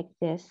 like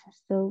this.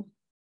 So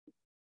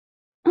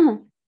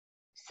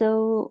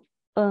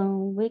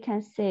we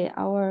can say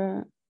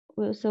the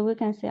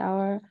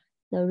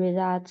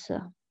results.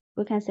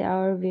 We can say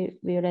our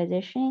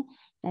visualization,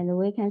 and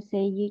we can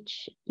say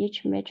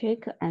each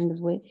metric,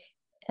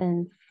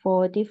 and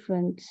for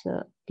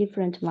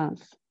different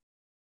months.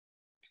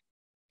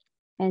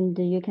 And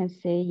you can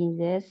say in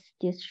this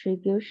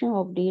distribution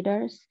of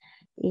leaders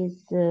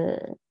is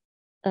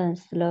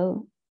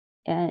slow.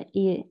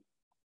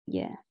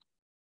 Yeah.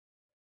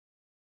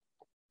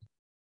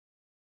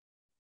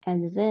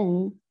 And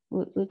then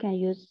we can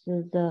use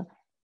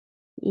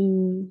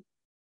in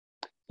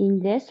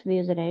this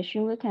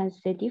visualization, we can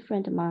see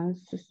different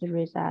months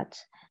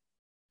results.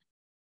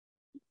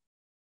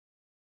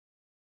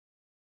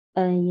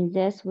 And in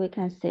this, we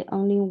can see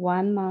only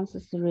 1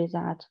 month's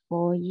result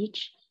for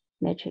each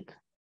metric.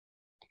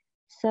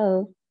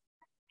 So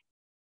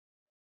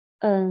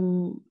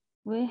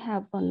we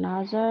have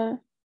another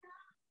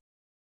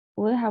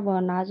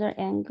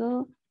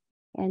angle,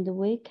 and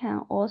we can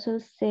also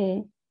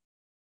see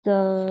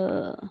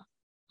the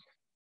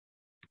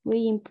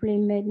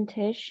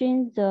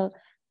implementation the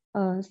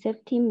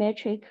safety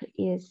metric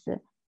is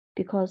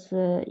because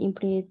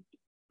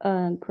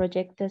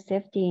project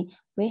safety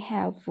we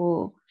have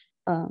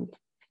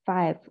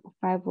 5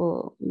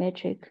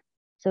 metric.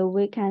 So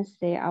we can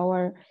say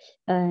our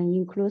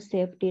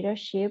inclusive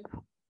leadership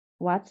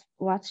what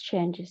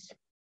changes,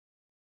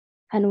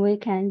 and we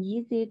can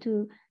easy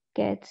to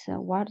get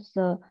what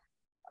the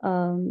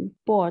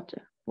board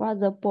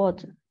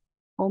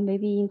or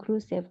maybe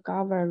inclusive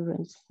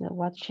governance,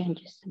 what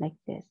changes like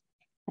this.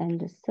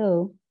 And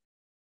so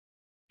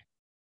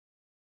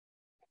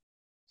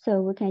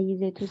we can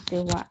easy to see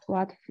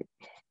what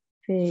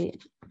the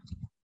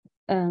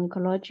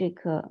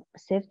ecological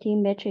safety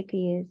metric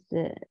is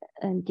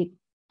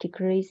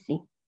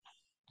decreasing.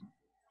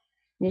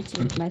 This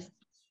is my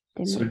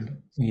statement. So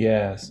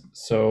yes,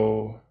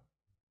 so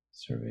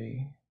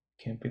survey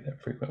can't be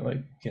that frequent.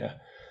 Like, yeah.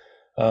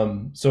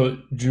 So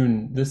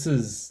June, this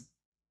is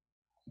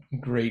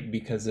great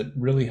because it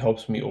really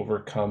helps me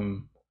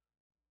overcome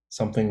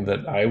something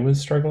that I was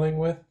struggling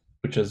with,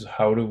 which is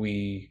how do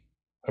we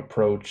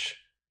approach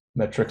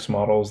metrics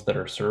models that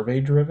are survey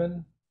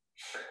driven?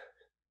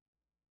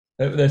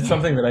 That's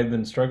something that I've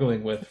been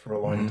struggling with for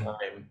a long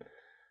time.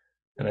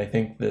 And I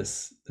think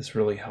this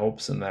really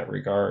helps in that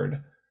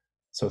regard.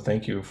 So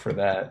thank you for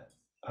that.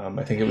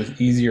 I think it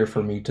was easier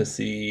for me to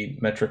see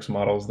metrics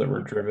models that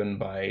were driven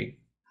by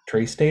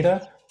trace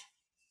data.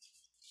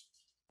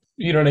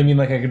 You know what I mean?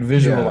 Like I could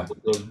visualize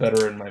those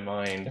better in my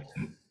mind.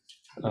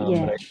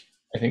 Yeah. But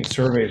I think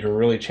surveys are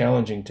really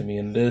challenging to me.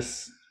 And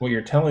this, what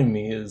you're telling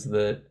me is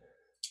that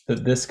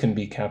this can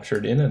be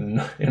captured in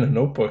a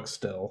notebook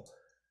still,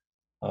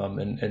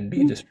 and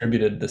be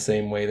distributed the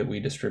same way that we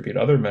distribute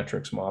other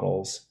metrics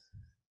models.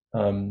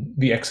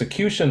 The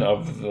execution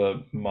of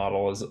the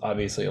model is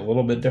obviously a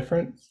little bit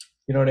different.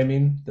 You know what I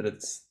mean? That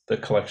it's the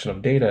collection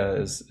of data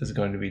is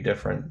going to be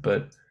different,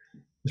 but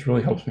this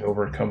really helps me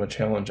overcome a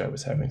challenge I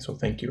was having. So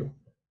thank you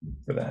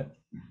for that.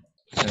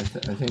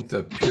 I think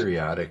the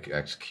periodic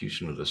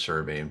execution of the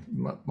survey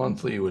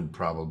monthly would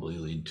probably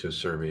lead to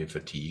survey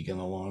fatigue in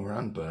the long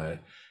run, but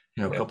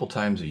a couple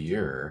times a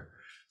year,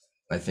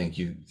 I think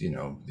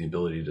the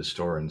ability to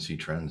store and see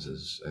trends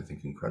is, I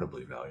think,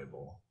 incredibly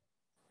valuable.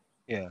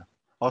 Yeah.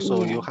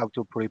 Also, you have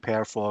to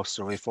prepare for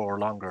survey for a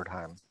longer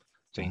time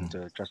than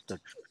just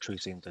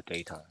tracing the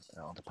data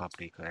on the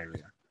public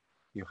area.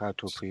 You have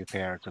to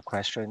prepare the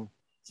question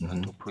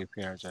and to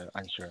prepare the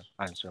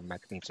answer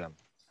mechanism.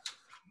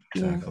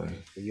 Exactly.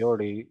 We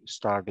usually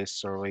start this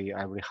survey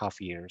every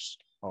half years,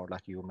 or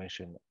like you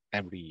mentioned,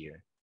 every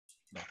year.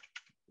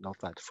 Not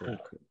that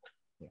frequent.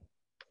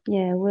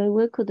 Yeah,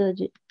 we could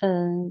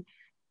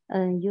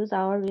use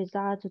our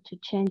result to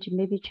change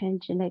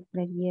like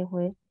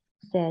Yehui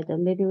said,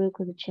 maybe we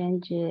could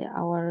change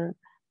our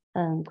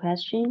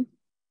question,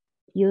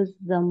 use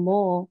the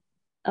more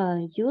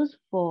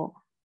useful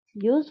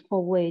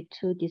way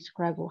to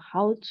describe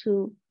how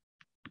to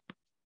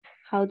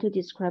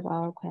describe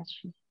our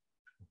question.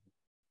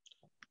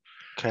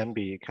 Can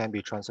be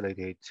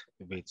translated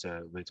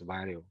with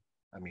value.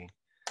 I mean,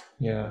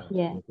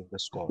 the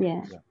score.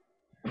 Yeah.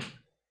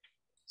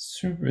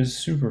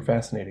 Super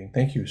fascinating.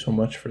 Thank you so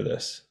much for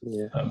this.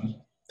 Yeah.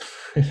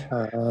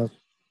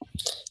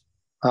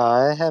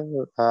 I have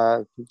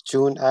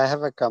June. I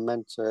have a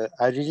comment. So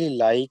I really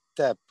like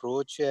the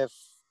approach you have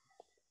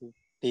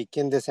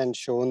taken this and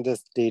shown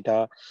this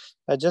data.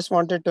 I just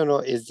wanted to know: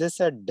 is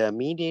this a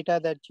dummy data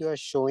that you are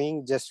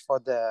showing just for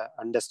the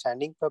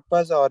understanding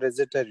purpose, or is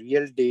it a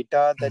real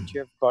data that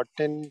you have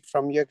gotten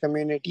from your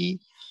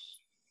community?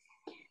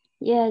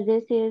 Yeah,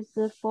 this is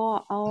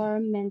for our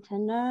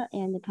maintainer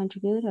and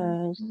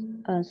contributors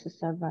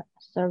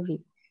survey.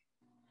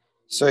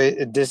 So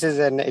this is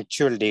an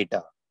actual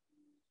data.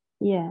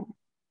 Yeah.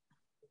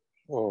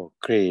 Oh,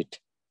 great!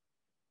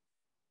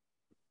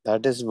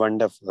 That is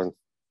wonderful.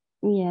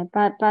 Yeah,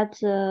 but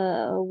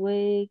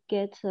we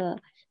get a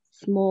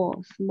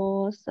small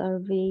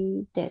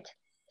survey data,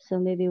 so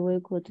maybe we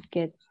could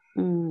get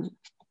in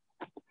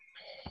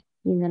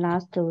the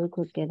last we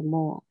could get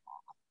more.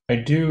 I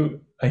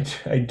do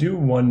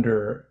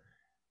wonder,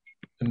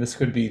 and this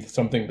could be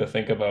something to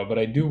think about, but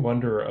I do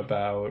wonder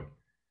about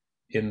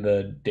in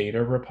the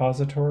data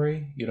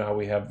repository, how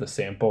we have the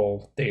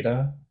sample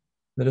data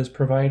that is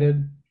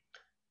provided.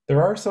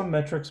 There are some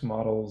metrics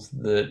models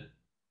that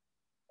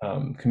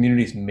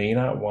communities may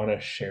not want to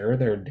share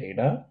their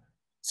data.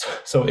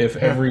 So if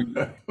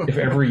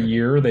every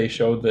year they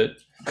show that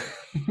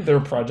their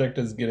project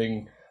is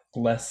getting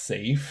less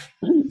safe,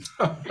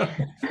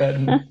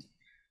 then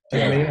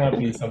it may not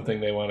be something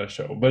they want to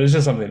show, but it's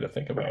just something to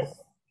think about.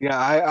 Yeah,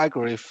 I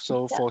agree.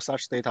 So for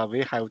such data,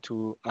 we have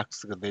to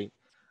ask the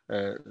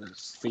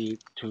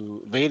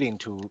willing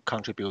to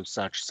contribute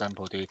such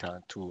sample data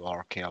to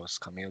our CHAOSS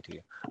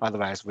community.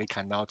 Otherwise, we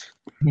cannot.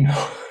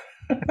 No.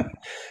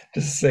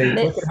 Just say,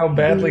 look at how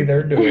badly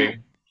they're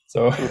doing.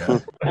 So,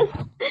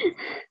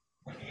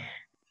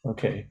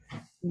 okay.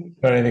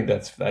 But I think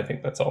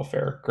that's all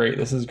fair. Great.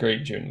 This is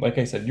great, June. Like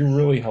I said, you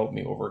really helped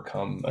me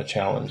overcome a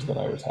challenge that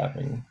I was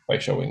having by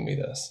showing me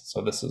this.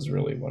 So this is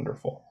really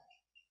wonderful.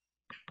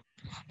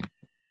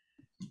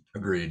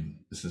 Agreed.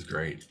 This is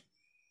great.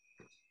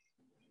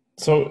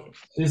 So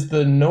is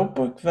the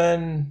notebook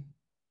then,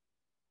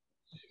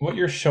 what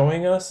you're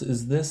showing us,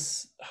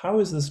 how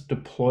is this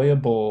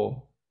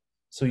deployable?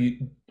 So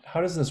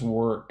how does this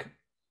work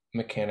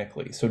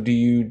mechanically? So do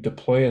you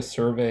deploy a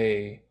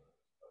survey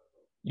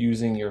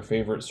using your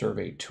favorite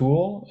survey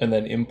tool and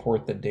then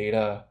import the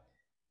data,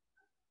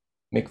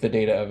 make the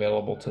data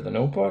available to the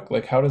notebook?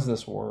 Like, how does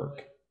this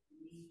work?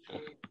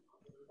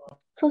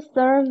 For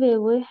survey,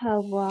 we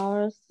have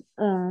our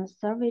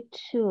server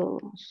tool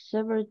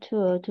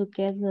to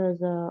gather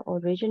the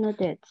original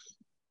dates.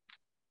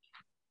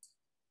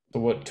 So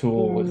what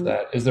tool was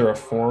that? Is there a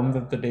form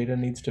that the data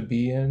needs to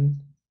be in?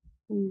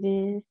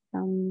 With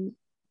some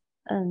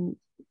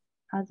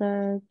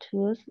other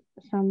tools,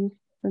 some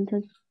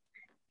sentence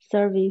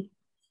survey.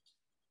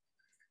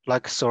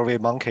 like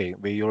SurveyMonkey,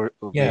 we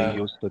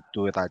used to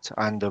do that,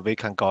 and we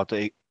can got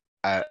a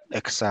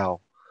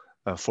Excel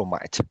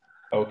format,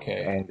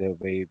 Okay. and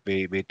we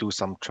do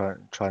some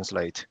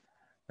translate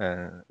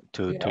to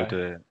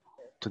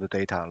the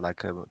data,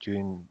 like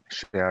June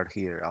shared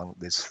here on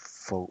this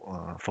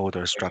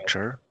folder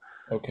structure.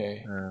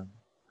 Okay.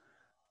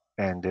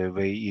 And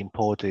we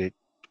import it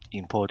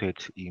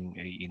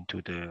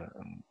into the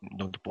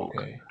notebook.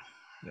 Okay.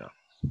 Yeah.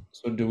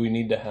 So do we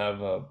need to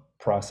have a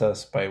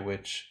process by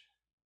which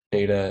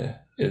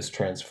data is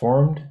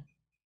transformed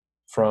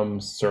from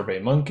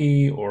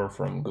SurveyMonkey or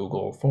from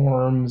Google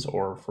Forms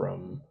or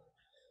from?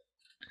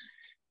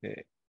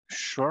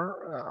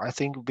 Sure, I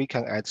think we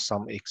can add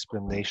some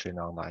explanation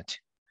on that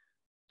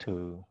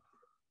to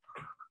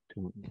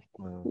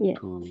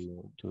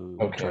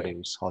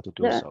introduce how to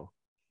do so.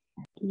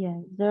 Yeah,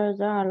 there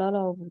are a lot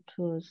of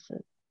tools.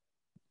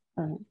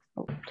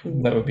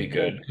 That would be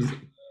good, because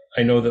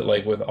I know that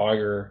like with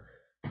Augur,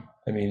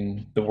 I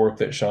mean, the work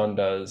that Sean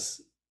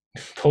does,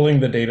 pulling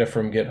the data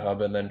from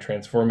GitHub and then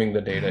transforming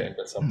the data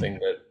into something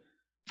that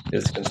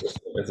is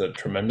consistent is a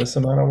tremendous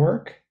amount of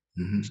work.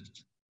 Mm-hmm.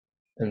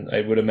 And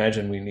I would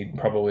imagine we need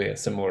probably a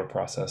similar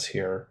process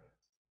here,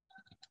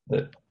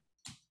 that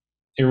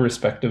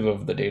irrespective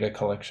of the data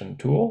collection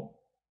tool,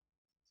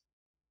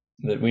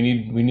 that we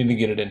need to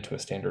get it into a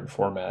standard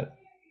format.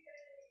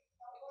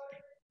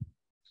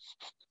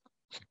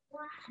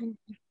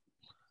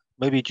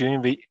 Maybe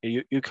June,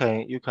 you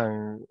can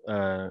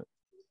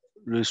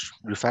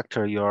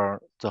refactor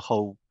the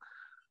whole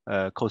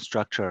code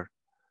structure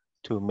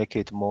to make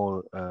it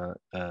more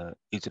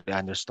easily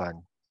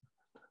understand,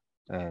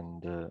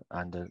 and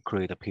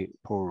create a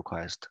pull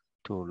request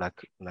to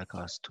like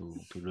us to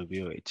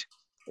review it.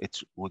 It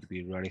would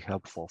be really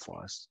helpful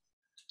for us.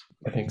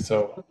 I think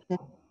so.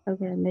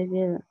 Okay,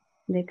 maybe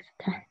next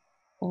time.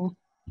 Oh.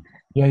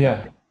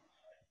 Yeah.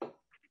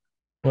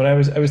 What I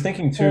was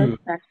thinking too,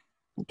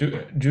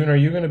 June, are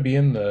you going to be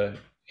in the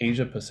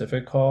Asia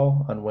Pacific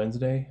call on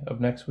Wednesday of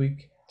next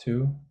week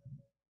too?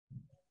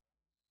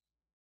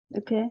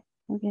 Okay.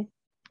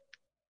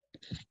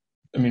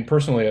 I mean,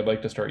 personally, I'd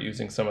like to start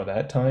using some of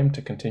that time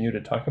to continue to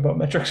talk about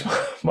metrics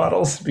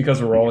models,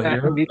 because we're all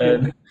here,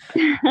 and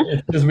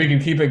it's just we can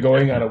keep it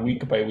going on a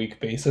week by week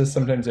basis.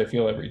 Sometimes I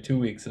feel every 2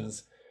 weeks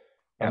is.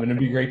 I mean, it'd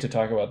be great to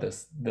talk about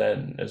this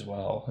then as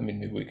well. I mean,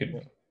 maybe we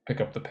could pick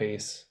up the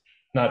pace.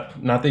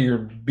 Not that you're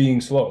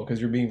being slow,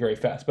 because you're being very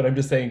fast, but I'm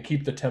just saying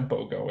keep the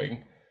tempo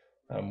going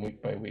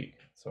week by week.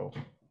 So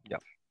yeah,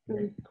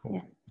 cool.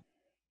 Yeah.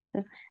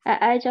 So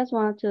I just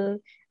want to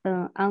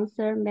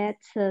answer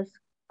Matt's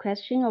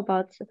question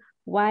about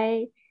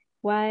why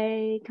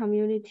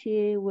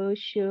community will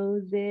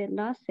show they're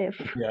not safe.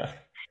 Yeah.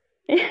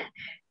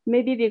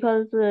 Maybe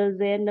because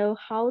they know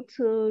how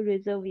to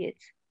resolve it.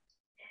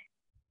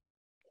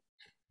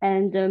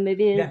 And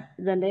maybe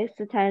the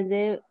next time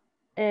they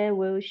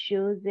will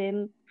show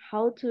them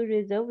how to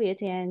resolve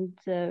it and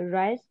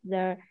raise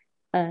their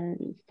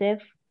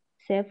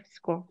safe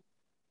score,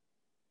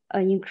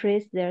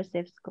 increase their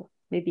safe score.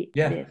 Maybe.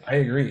 Yeah, I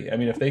agree. I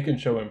mean, if they can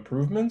show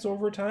improvements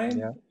over time,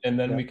 and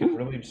then we can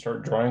really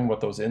start drawing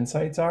what those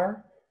insights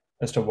are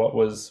as to what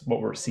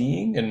we're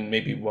seeing and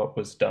maybe what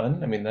was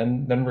done. I mean,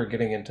 then we're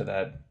getting into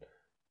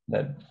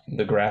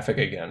the graphic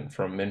again,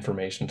 from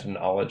information to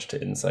knowledge to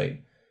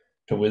insight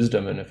to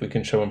wisdom. And if we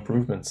can show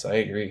improvements, I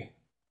agree.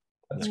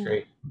 That's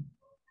great.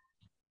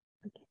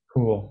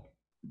 Cool.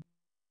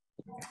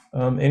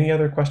 Any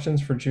other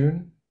questions for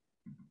June?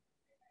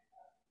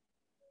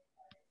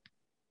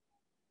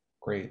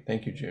 Great,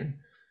 thank you, June.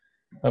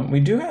 We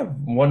do have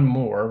one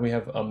more. We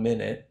have a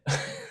minute.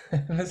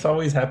 This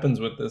always happens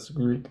with this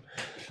group.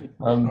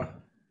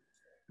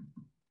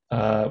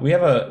 We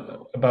have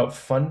about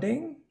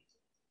funding.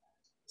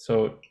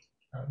 So,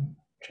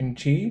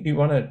 Ching-Chi,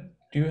 do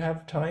you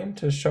have time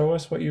to show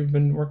us what you've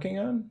been working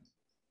on?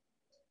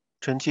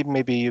 Ching-Chi,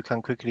 maybe you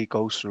can quickly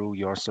go through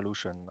your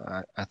solution.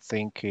 I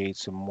think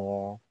it's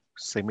more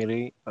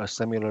similarly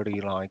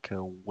like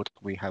what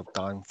we have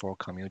done for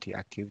community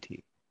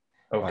activity.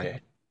 Okay.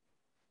 Right?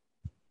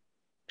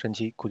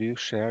 Ching-Chi, could you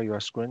share your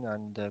screen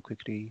and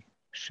quickly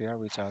share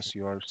with us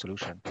your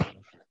solution?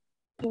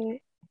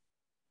 Okay.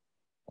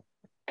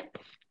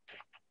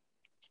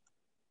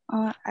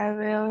 I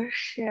will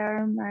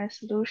share my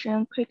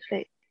solution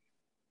quickly.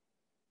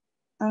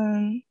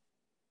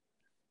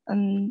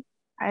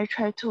 I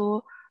try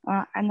to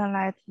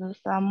analyze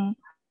some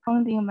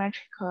funding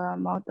metric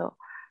model,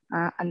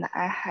 and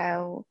I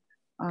have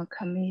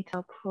commit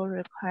a pull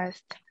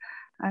request.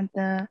 And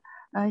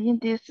in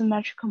this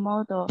metric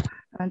model,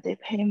 they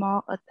pay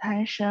more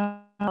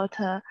attention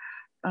about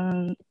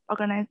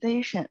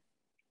organization.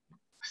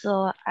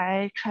 So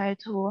I try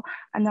to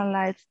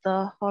analyze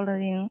the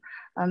following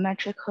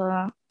metrics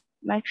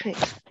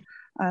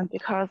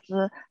because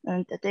the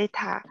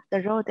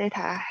raw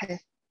data has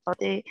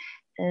already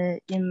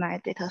in my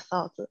data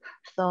source,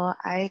 so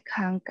I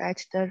can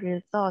get the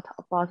result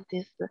about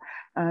this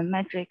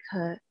metric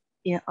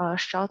in a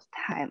short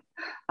time.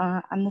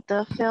 And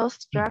the field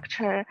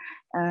structure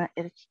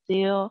is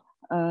still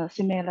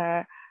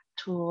similar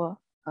to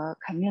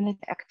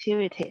community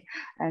activity,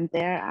 and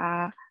there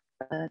are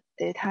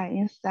data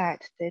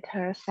inside,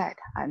 data set,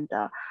 and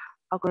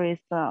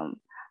algorithm.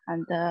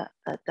 And the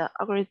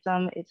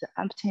algorithm is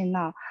empty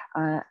now.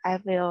 I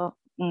will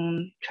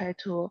try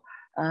to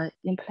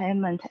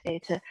implement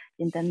it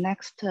in the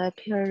next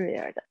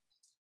period.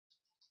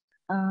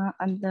 I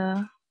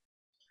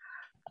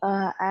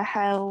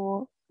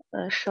have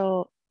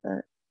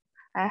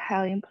I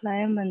have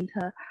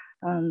implemented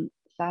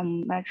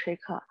some metric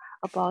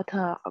about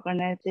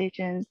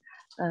organization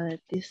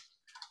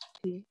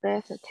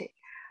diversity.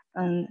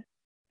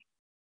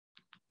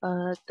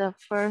 The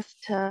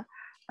first,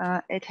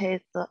 it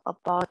is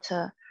about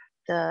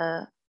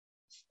the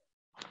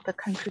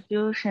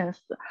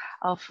contributions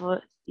of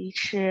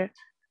each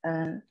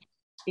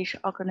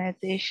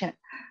organization,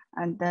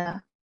 and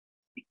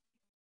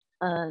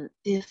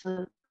this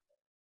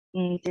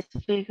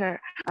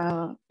figure,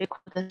 we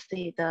could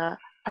see the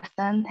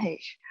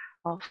percentage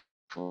of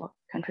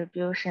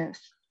contributions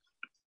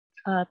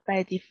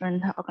by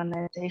different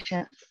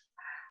organizations.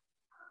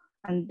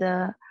 And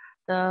the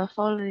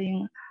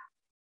following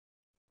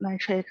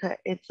metric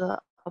is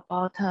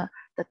about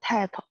the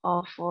type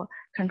of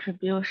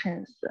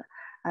contributions.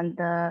 And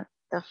the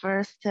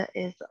first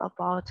is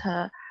about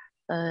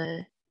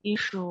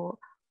issue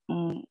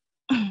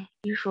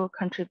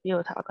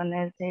contribute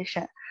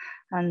organization,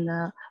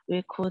 and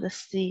we could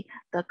see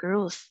the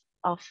growth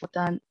of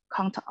the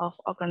count of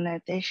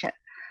organization.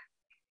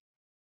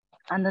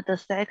 And the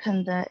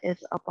second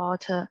is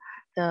about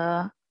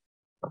the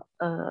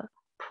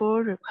pull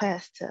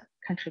request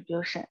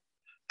contribution.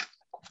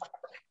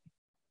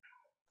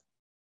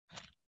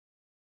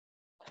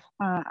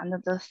 And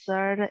the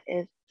third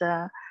is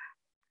the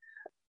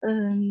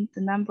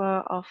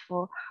number of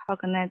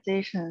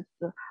organizations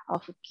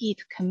of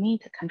Git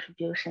commit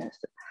contributions.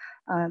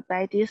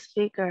 By this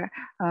figure,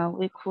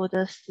 we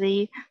could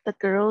see the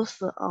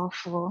growth of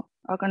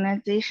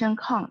organization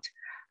count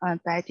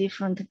by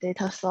different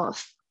data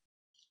source.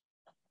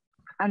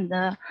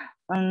 And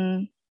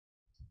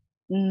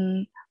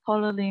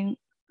following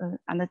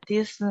and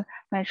these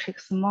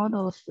metrics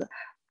models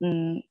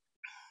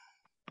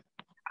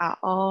are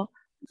all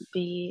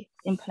be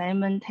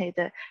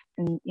implemented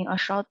in a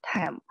short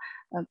time,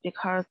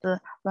 because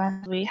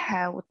once we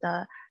have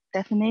the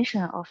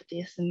definition of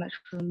this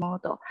metric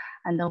model,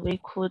 and we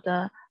could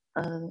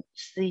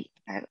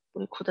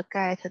we could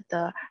get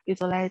the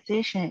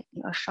visualization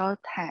in a short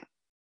time.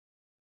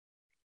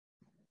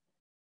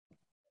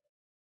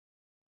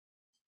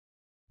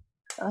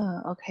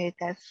 Okay,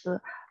 that's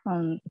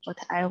what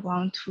I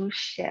want to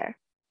share.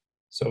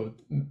 So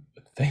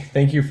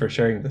thank you for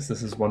sharing this.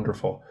 This is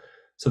wonderful.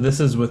 So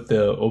this is with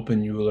the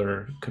Open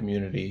Euler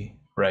community,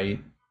 right?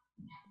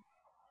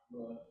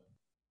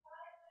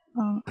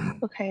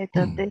 Okay,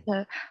 the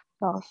data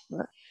source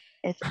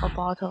is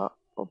about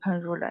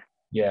Open Euler.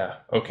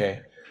 Yeah,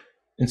 okay.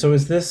 And so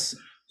is this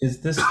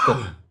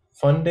the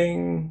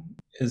funding?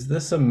 Is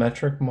this a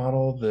metric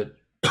model that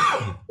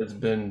has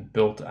been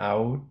built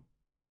out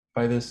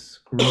by this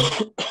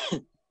group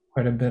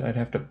quite a bit? I'd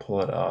have to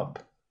pull it up.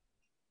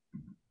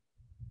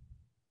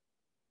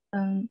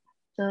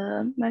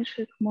 The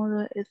metric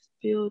model is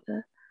built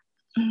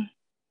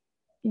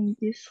in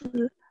this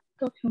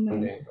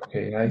document.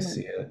 Okay, I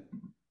see it.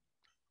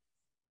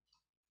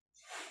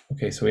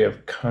 Okay, so we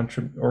have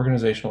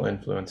organizational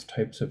influence,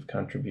 types of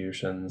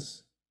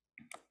contributions.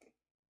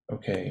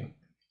 Okay,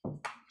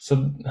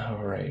 so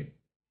all right.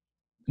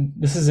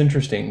 This is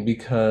interesting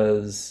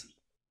because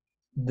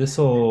this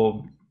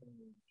will,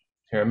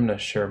 here, I'm going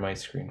to share my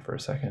screen for a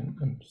second.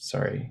 I'm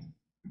sorry.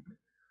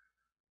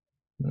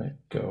 I'm going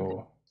to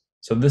go.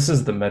 So this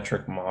is the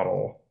metric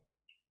model.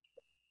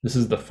 This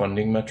is the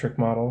funding metric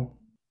model.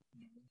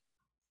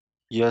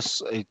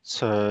 Yes, it's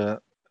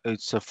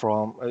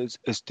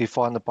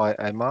defined by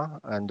Emma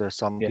and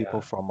some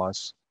people from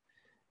us.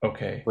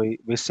 Okay.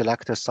 We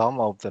selected some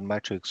of the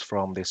metrics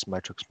from this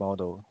metrics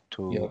model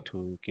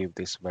to give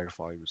this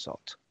verified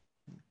result.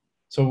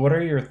 So what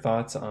are your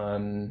thoughts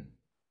on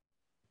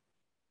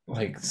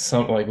like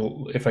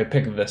if I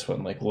pick this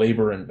one, like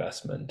labor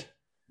investment?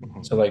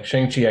 Mm-hmm. So like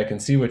Shang-Chi, I can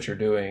see what you're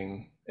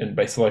doing, and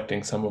by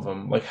selecting some of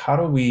them, like how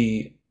do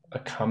we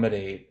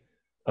accommodate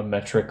a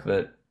metric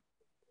that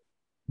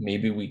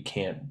maybe we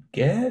can't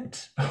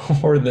get,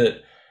 or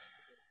that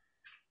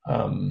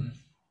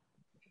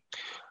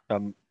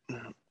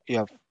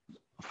yeah,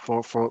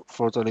 for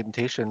the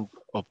limitation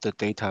of the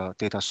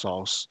data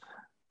source,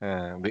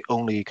 we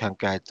only can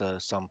get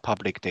some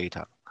public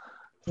data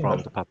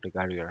from the public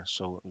area.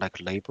 So like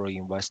labor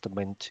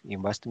investment,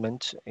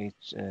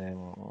 it's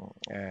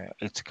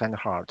kind of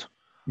hard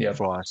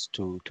for us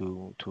to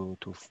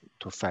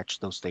fetch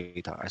those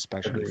data,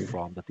 especially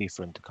from the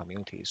different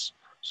communities.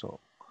 So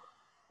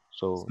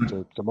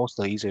the most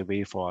easy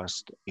way for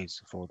us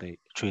is for the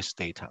trace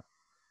data.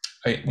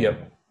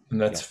 Yep,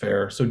 and that's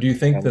fair. So do you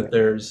think that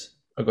there's?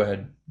 Oh, go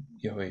ahead,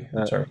 Yohei.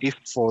 I'm sorry. If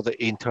for the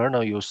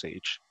internal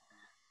usage,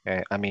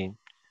 I mean,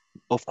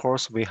 of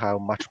course we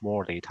have much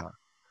more data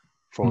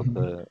for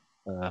the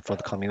for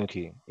the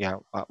community. Yeah,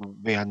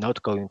 we are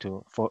not going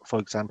to, for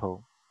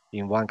example,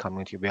 in one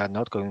community, we are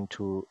not going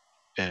to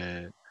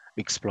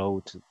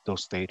explode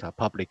those data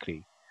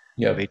publicly.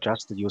 Yeah. We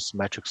just use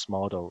metrics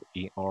model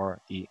in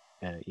our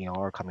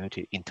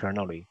community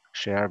internally,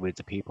 share with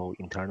the people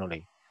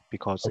internally,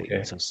 because Okay.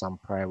 it's some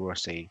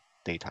privacy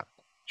data.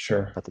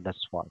 Sure. But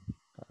that's fine.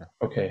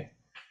 Okay.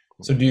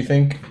 So do you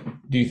think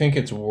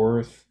it's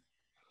worth,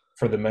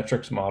 for the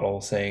metrics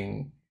model,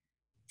 saying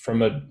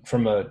from a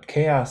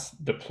CHAOSS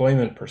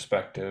deployment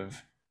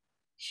perspective,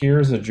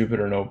 here's a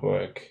Jupyter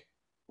notebook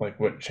like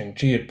what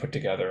Shang-Chi had put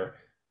together,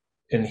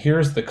 and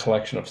here's the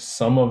collection of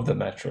some of the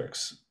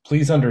metrics.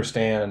 Please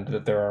understand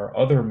that there are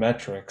other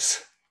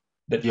metrics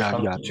that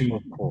constitute,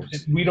 of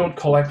course. we don't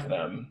collect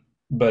them,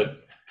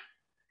 but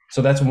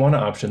so that's one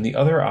option. The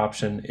other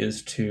option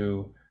is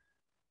to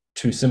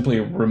simply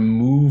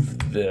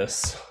remove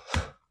this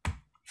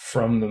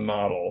from the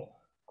model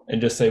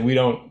and just say we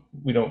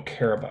don't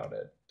care about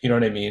it. You know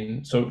what I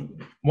mean? So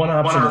one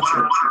option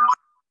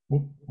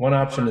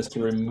is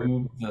to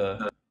remove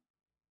the,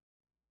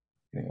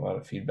 getting a lot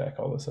of feedback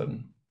all of a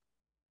sudden.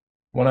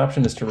 One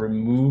option is to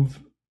remove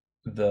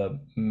the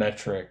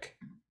metric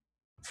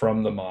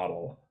from the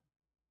model.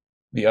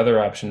 The other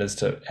option is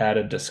to add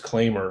a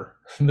disclaimer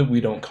that we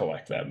don't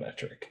collect that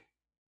metric.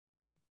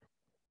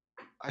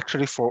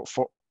 Actually, for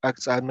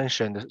as I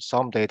mentioned,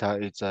 some data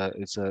is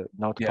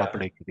not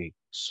publicly,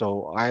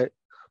 so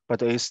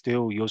but it's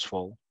still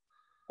useful.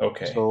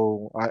 Okay.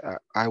 So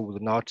I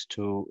would not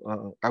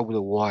to I would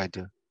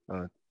avoid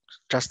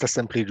just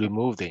simply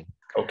removing.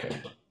 Okay.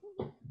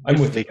 I'm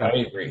with you.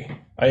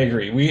 I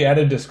agree. We add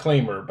a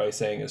disclaimer by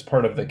saying, as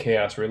part of the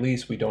CHAOSS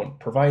release, we don't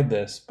provide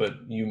this, but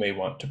you may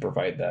want to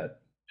provide that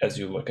as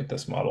you look at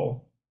this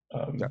model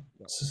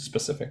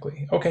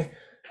specifically. Okay,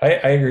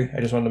 I agree.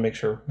 I just wanted to make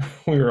sure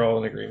we were all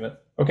in agreement.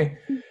 Okay,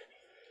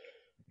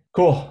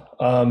 cool.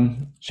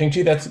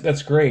 Shang-Chi,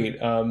 that's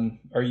great.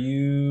 Are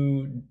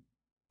you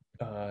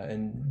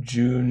in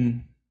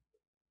June?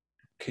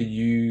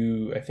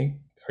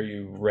 Are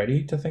you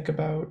ready to think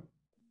about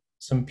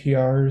some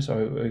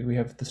PRs? We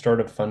have the start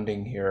of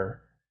funding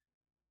here.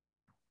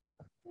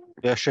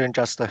 Yeah, Shane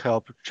just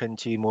help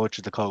Chen-Chi merge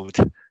the code.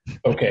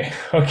 Okay,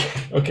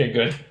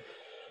 good.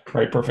 All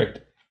right, perfect.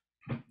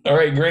 All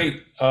right,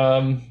 great.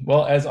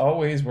 Well, as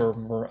always,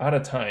 we're out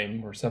of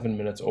time. We're 7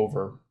 minutes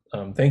over.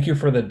 Thank you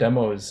for the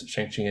demos,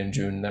 Shang-Chi and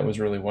June. That was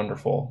really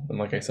wonderful. And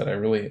like I said, it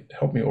really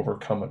helped me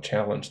overcome a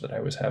challenge that I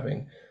was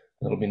having.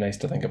 It'll be nice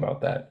to think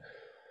about that.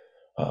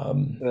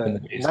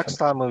 Next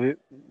time,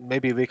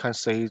 maybe we can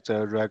see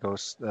the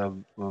Regos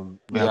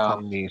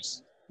welcome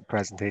news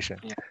presentation.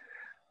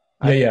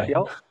 Yeah.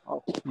 Your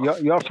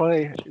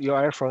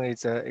iPhone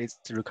is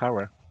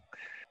recover.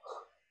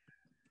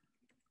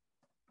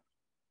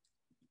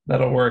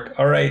 That'll work.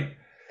 All right.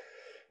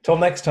 Till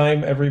next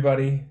time,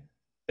 everybody.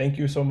 Thank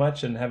you so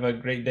much and have a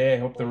great day. I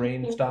hope the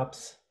rain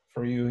stops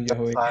for you,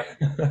 Yahui.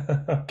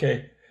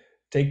 Okay.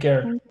 Take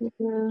care. Thank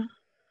you.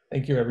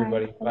 Thank you,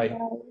 everybody. Bye.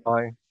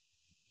 Bye.